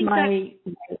my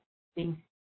thing.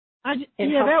 I just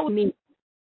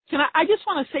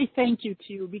want to say thank you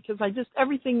to you because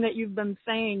everything that you've been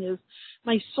saying is,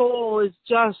 my soul is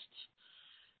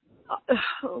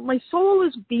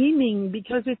beaming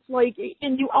because it's like,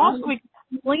 and you also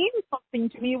explained something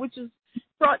to me which has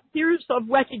brought tears of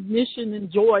recognition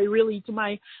and joy really to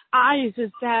my eyes,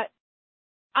 is that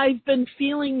I've been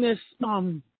feeling this,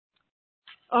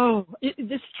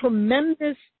 this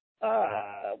tremendous,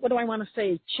 what do I want to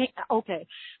say? Okay.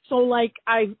 So like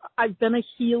I've been a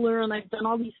healer and I've done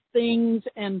all these things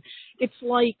and it's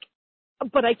like,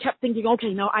 but I kept thinking,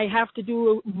 okay, no, I have to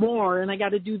do more and I got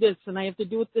to do this and I have to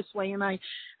do it this way and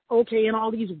and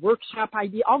all these workshop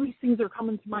ideas, all these things are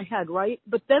coming to my head, right?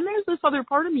 But then there's this other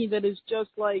part of me that is just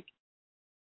like,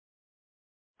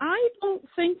 I don't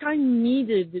think I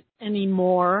needed it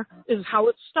anymore is how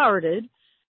it started.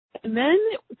 And then,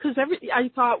 because I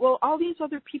thought, well, all these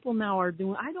other people now are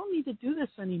doing, I don't need to do this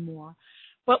anymore.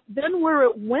 But then where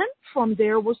it went from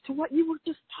there was to what you were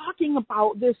just talking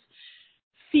about, this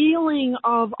feeling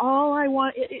of all I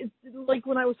want, it's like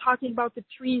when I was talking about the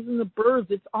trees and the birds,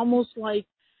 it's almost like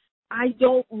I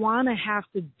don't want to have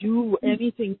to do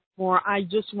anything more. I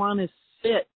just want to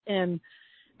sit and,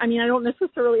 I mean, I don't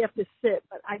necessarily have to sit,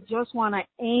 but I just want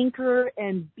to anchor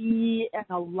and be and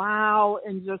allow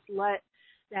and just let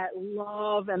that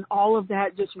love and all of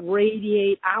that just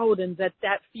radiate out, and that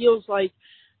feels like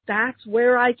that's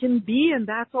where I can be and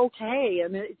that's okay.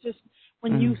 And it just,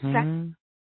 when you set,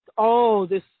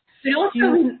 this.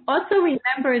 But also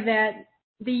remember that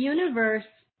the universe,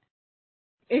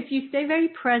 if you stay very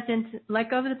present, let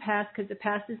go of the past because the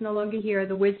past is no longer here.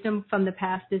 The wisdom from the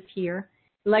past is here.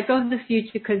 Let go of the future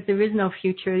because there is no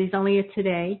future. There's only a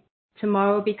today.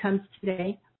 Tomorrow becomes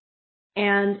today.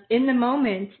 And in the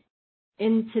moment,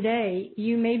 in today,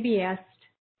 you may be asked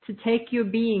to take your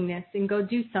beingness and go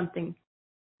do something,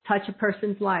 touch a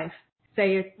person's life,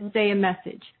 say a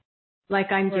message,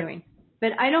 like I'm doing.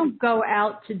 But I don't go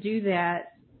out to do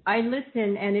that. I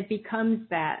listen, and it becomes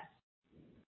that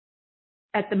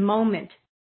at the moment.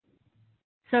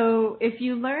 So if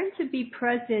you learn to be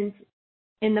present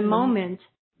in the moment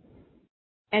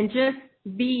and just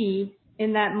be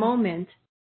in that moment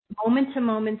to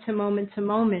moment to moment to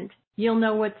moment, you'll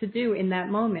know what to do in that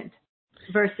moment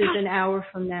versus an hour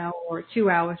from now or 2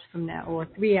 hours from now or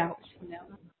 3 hours from now.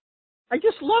 I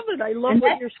just love it. I love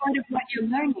what you're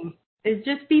learning is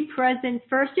just be present.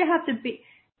 First, you have to be,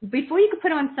 before you can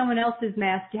put on someone else's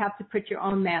mask, you have to put your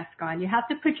own mask on. You have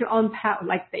to put your own power,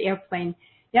 like the airplane.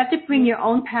 You have to bring your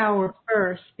own power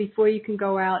first before you can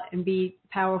go out and be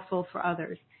powerful for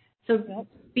others. So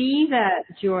be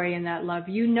that joy and that love.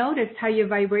 You noticed how your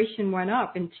vibration went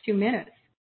up in 2 minutes.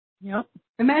 Yep.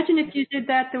 Imagine if you did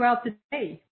that throughout the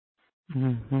day.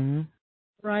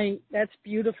 Right. That's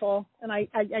beautiful. And I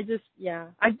just,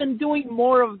 I've been doing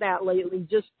more of that lately,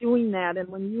 just doing that. And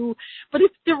but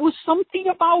if there was something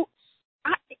about,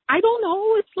 I don't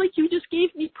know, it's like you just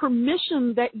gave me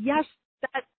permission that yes,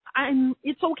 that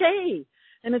it's okay.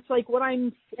 And it's like what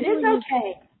I'm feeling. It is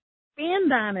okay.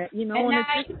 Stand on it, you know. And now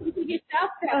you give yourself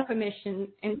that permission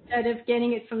instead of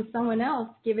getting it from someone else.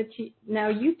 Now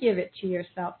you give it to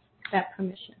yourself, that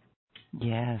permission.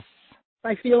 Yes.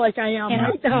 I feel like I am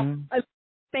right now.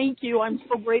 Thank you. I'm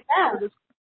so grateful for this.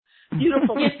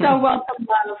 Beautiful. You're so welcome,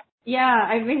 love. Yeah,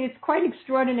 I mean, it's quite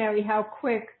extraordinary how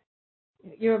quick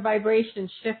your vibration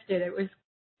shifted. It was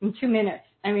in 2 minutes.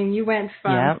 I mean, you went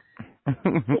from,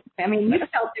 I mean, you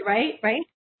felt it, right?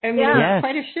 I mean, it was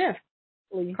quite a shift.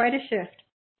 Quite a shift.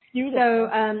 Beautiful. So,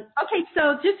 okay,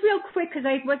 so just real quick, because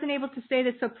I wasn't able to say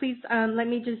this, so please let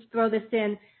me just throw this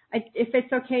in. If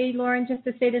it's okay, Lauren, just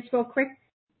to say this real quick.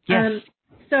 Yes.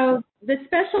 So the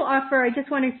special offer, I just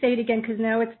want to say it again because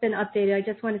now it's been updated. I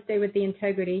just want to stay with the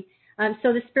integrity.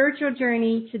 So the spiritual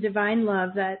journey to divine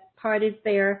love, that part is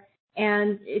there.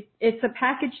 And it's a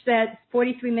package that's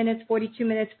 43 minutes, 42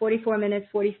 minutes, 44 minutes,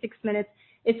 46 minutes.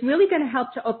 It's really going to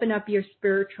help to open up your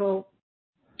spiritual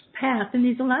path. And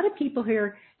there's a lot of people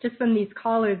here, just from these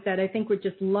callers, that I think would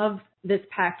just love this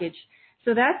package.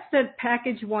 So that's the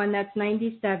package 1, that's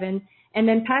 97. And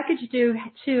then package 2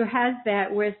 has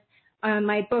that with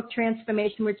my book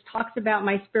Transformation, which talks about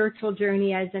my spiritual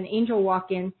journey as an angel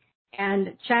walk-in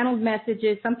and channeled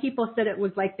messages. Some people said it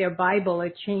was like their Bible.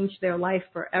 It changed their life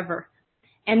forever.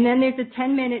 And then there's a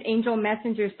 10-minute angel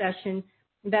messenger session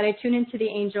that I tune into the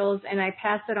angels and I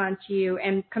pass it on to you,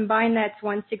 and combine that's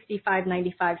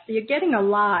 $165.95. So you're getting a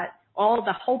lot,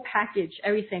 the whole package,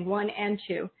 everything, 1 and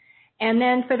 2. And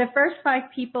then for the first 5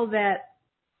 people that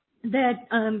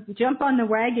jump on the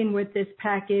wagon with this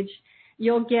package,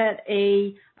 you'll get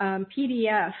a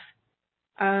PDF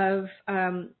of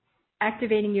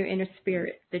activating your inner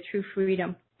spirit, the true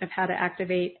freedom of how to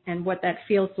activate and what that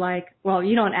feels like. Well,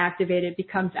 you don't activate it, it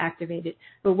becomes activated,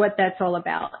 but what that's all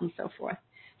about and so forth.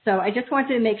 So I just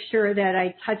wanted to make sure that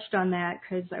I touched on that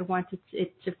because I wanted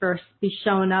it to first be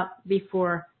shown up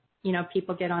before,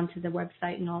 people get onto the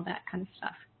website and all that kind of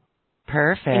stuff.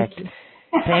 Perfect. Thank you.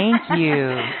 Thank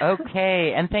you.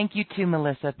 Okay. And thank you too,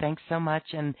 Melissa. Thanks so much.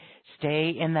 And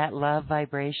stay in that love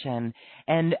vibration.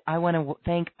 And I want to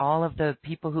thank all of the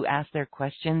people who asked their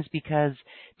questions, because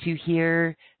to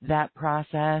hear that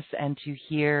process and to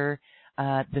hear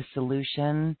the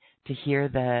solution, to hear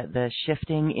the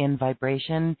shifting in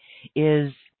vibration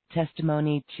is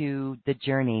testimony to the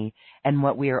journey and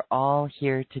what we are all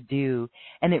here to do.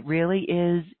 And it really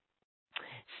is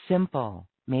simple.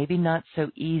 Maybe not so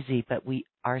easy, but we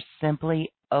are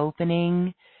simply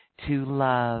opening to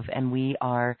love and we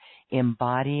are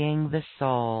embodying the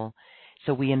soul.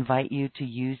 So we invite you to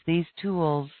use these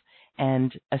tools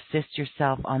and assist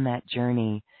yourself on that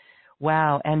journey.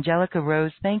 Wow, Angelica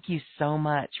Rose, thank you so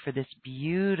much for this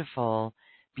beautiful,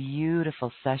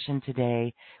 beautiful session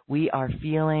today. We are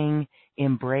feeling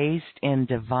embraced in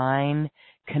divine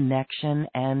connection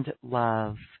and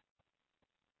love.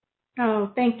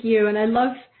 Oh, thank you. And I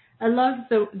love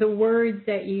the words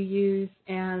that you use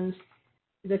and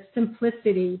the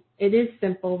simplicity. It is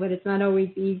simple, but it's not always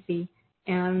easy.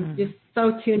 And just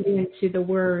so tuned into the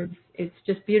words. It's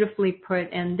just beautifully put.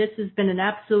 And this has been an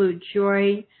absolute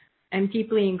joy. I'm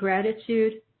deeply in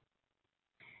gratitude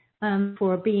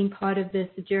for being part of this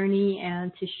journey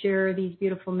and to share these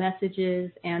beautiful messages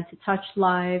and to touch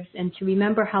lives and to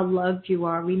remember how loved you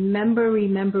are. Remember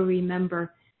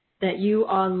that you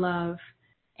are love,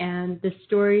 and the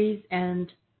stories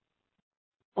and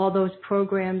all those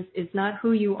programs is not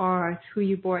who you are, it's who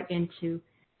you bought into.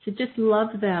 So just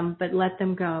love them, but let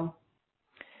them go.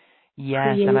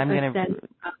 Yes, Create and I'm a going to sense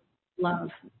of love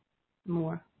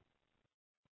more.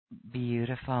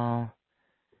 Beautiful.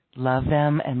 Love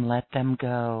them and let them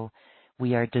go.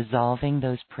 We are dissolving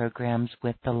those programs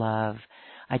with the love.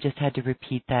 I just had to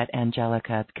repeat that,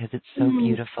 Angelica, because it's so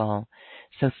beautiful.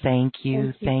 So thank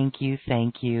you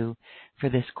for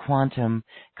this quantum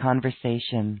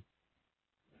conversation.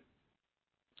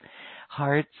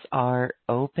 Hearts are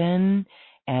open,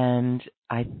 and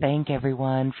I thank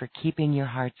everyone for keeping your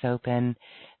hearts open.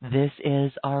 This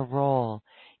is our role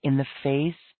in the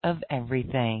face of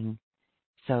everything.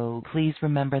 So please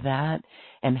remember that,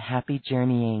 and happy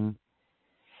journeying.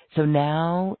 So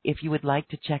now, if you would like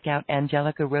to check out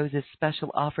Angelica Rose's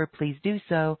special offer, please do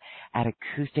so at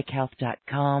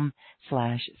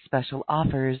acoustichealth.com/special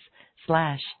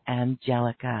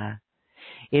offers/Angelica.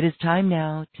 It is time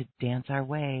now to dance our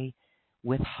way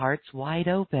with hearts wide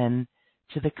open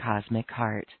to the cosmic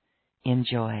heart.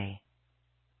 Enjoy.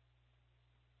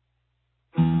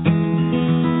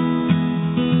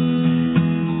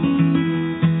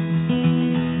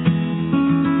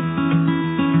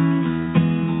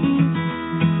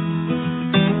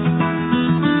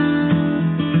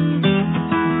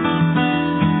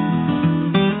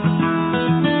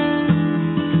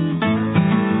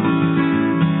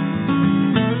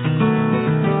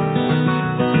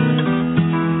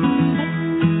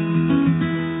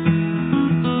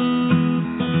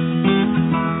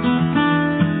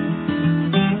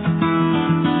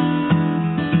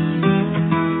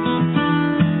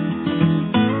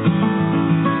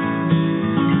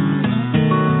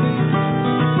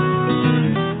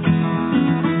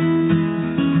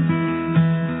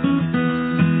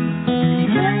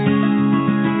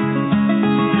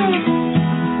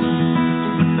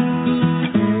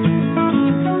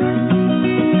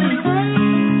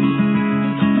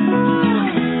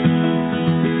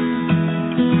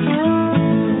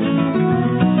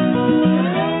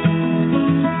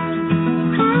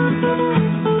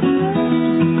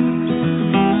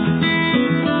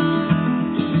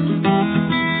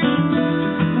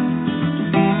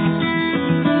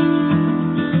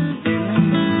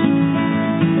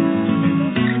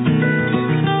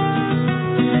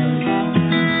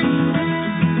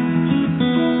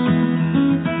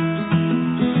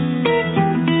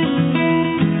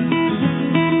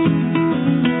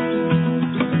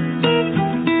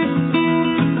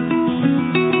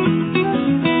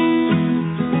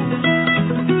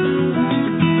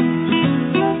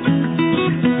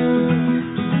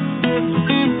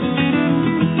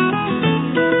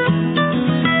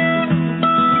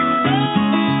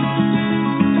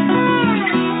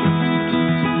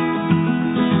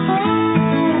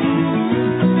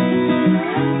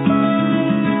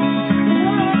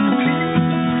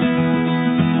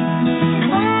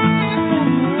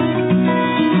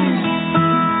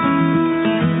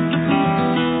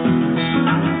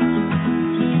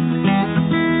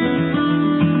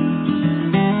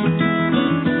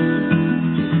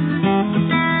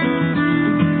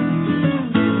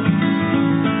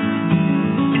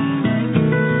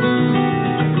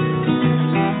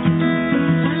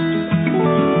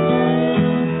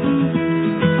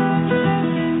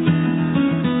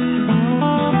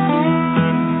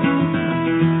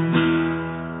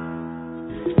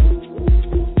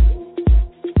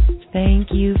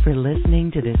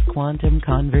 Quantum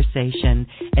Conversation,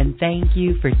 and thank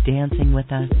you for dancing with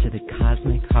us to the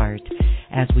cosmic heart.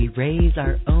 As we raise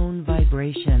our own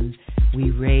vibration,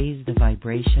 we raise the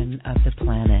vibration of the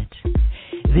planet.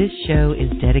 This show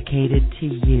is dedicated to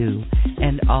you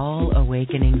and all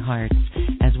awakening hearts,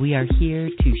 as we are here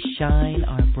to shine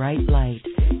our bright light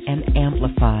and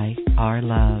amplify our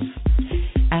love.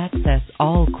 Access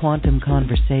all Quantum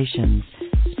Conversations,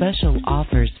 special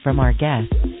offers from our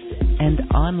guests, and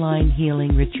online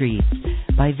healing retreats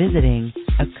by visiting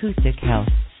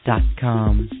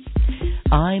acoustichealth.com.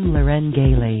 I'm Loren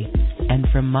Gailey, and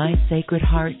from my sacred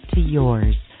heart to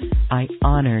yours, I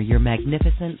honor your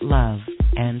magnificent love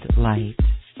and light.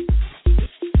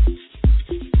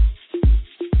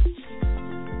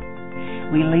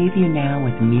 We leave you now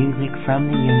with music from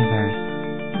the universe.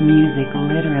 Music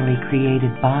literally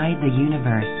created by the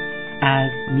universe,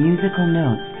 as musical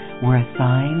notes were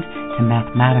assigned to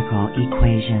mathematical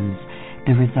equations.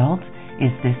 The result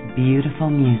is this beautiful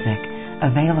music,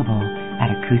 available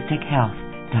at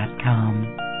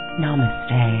acoustichealth.com.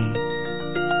 Namaste.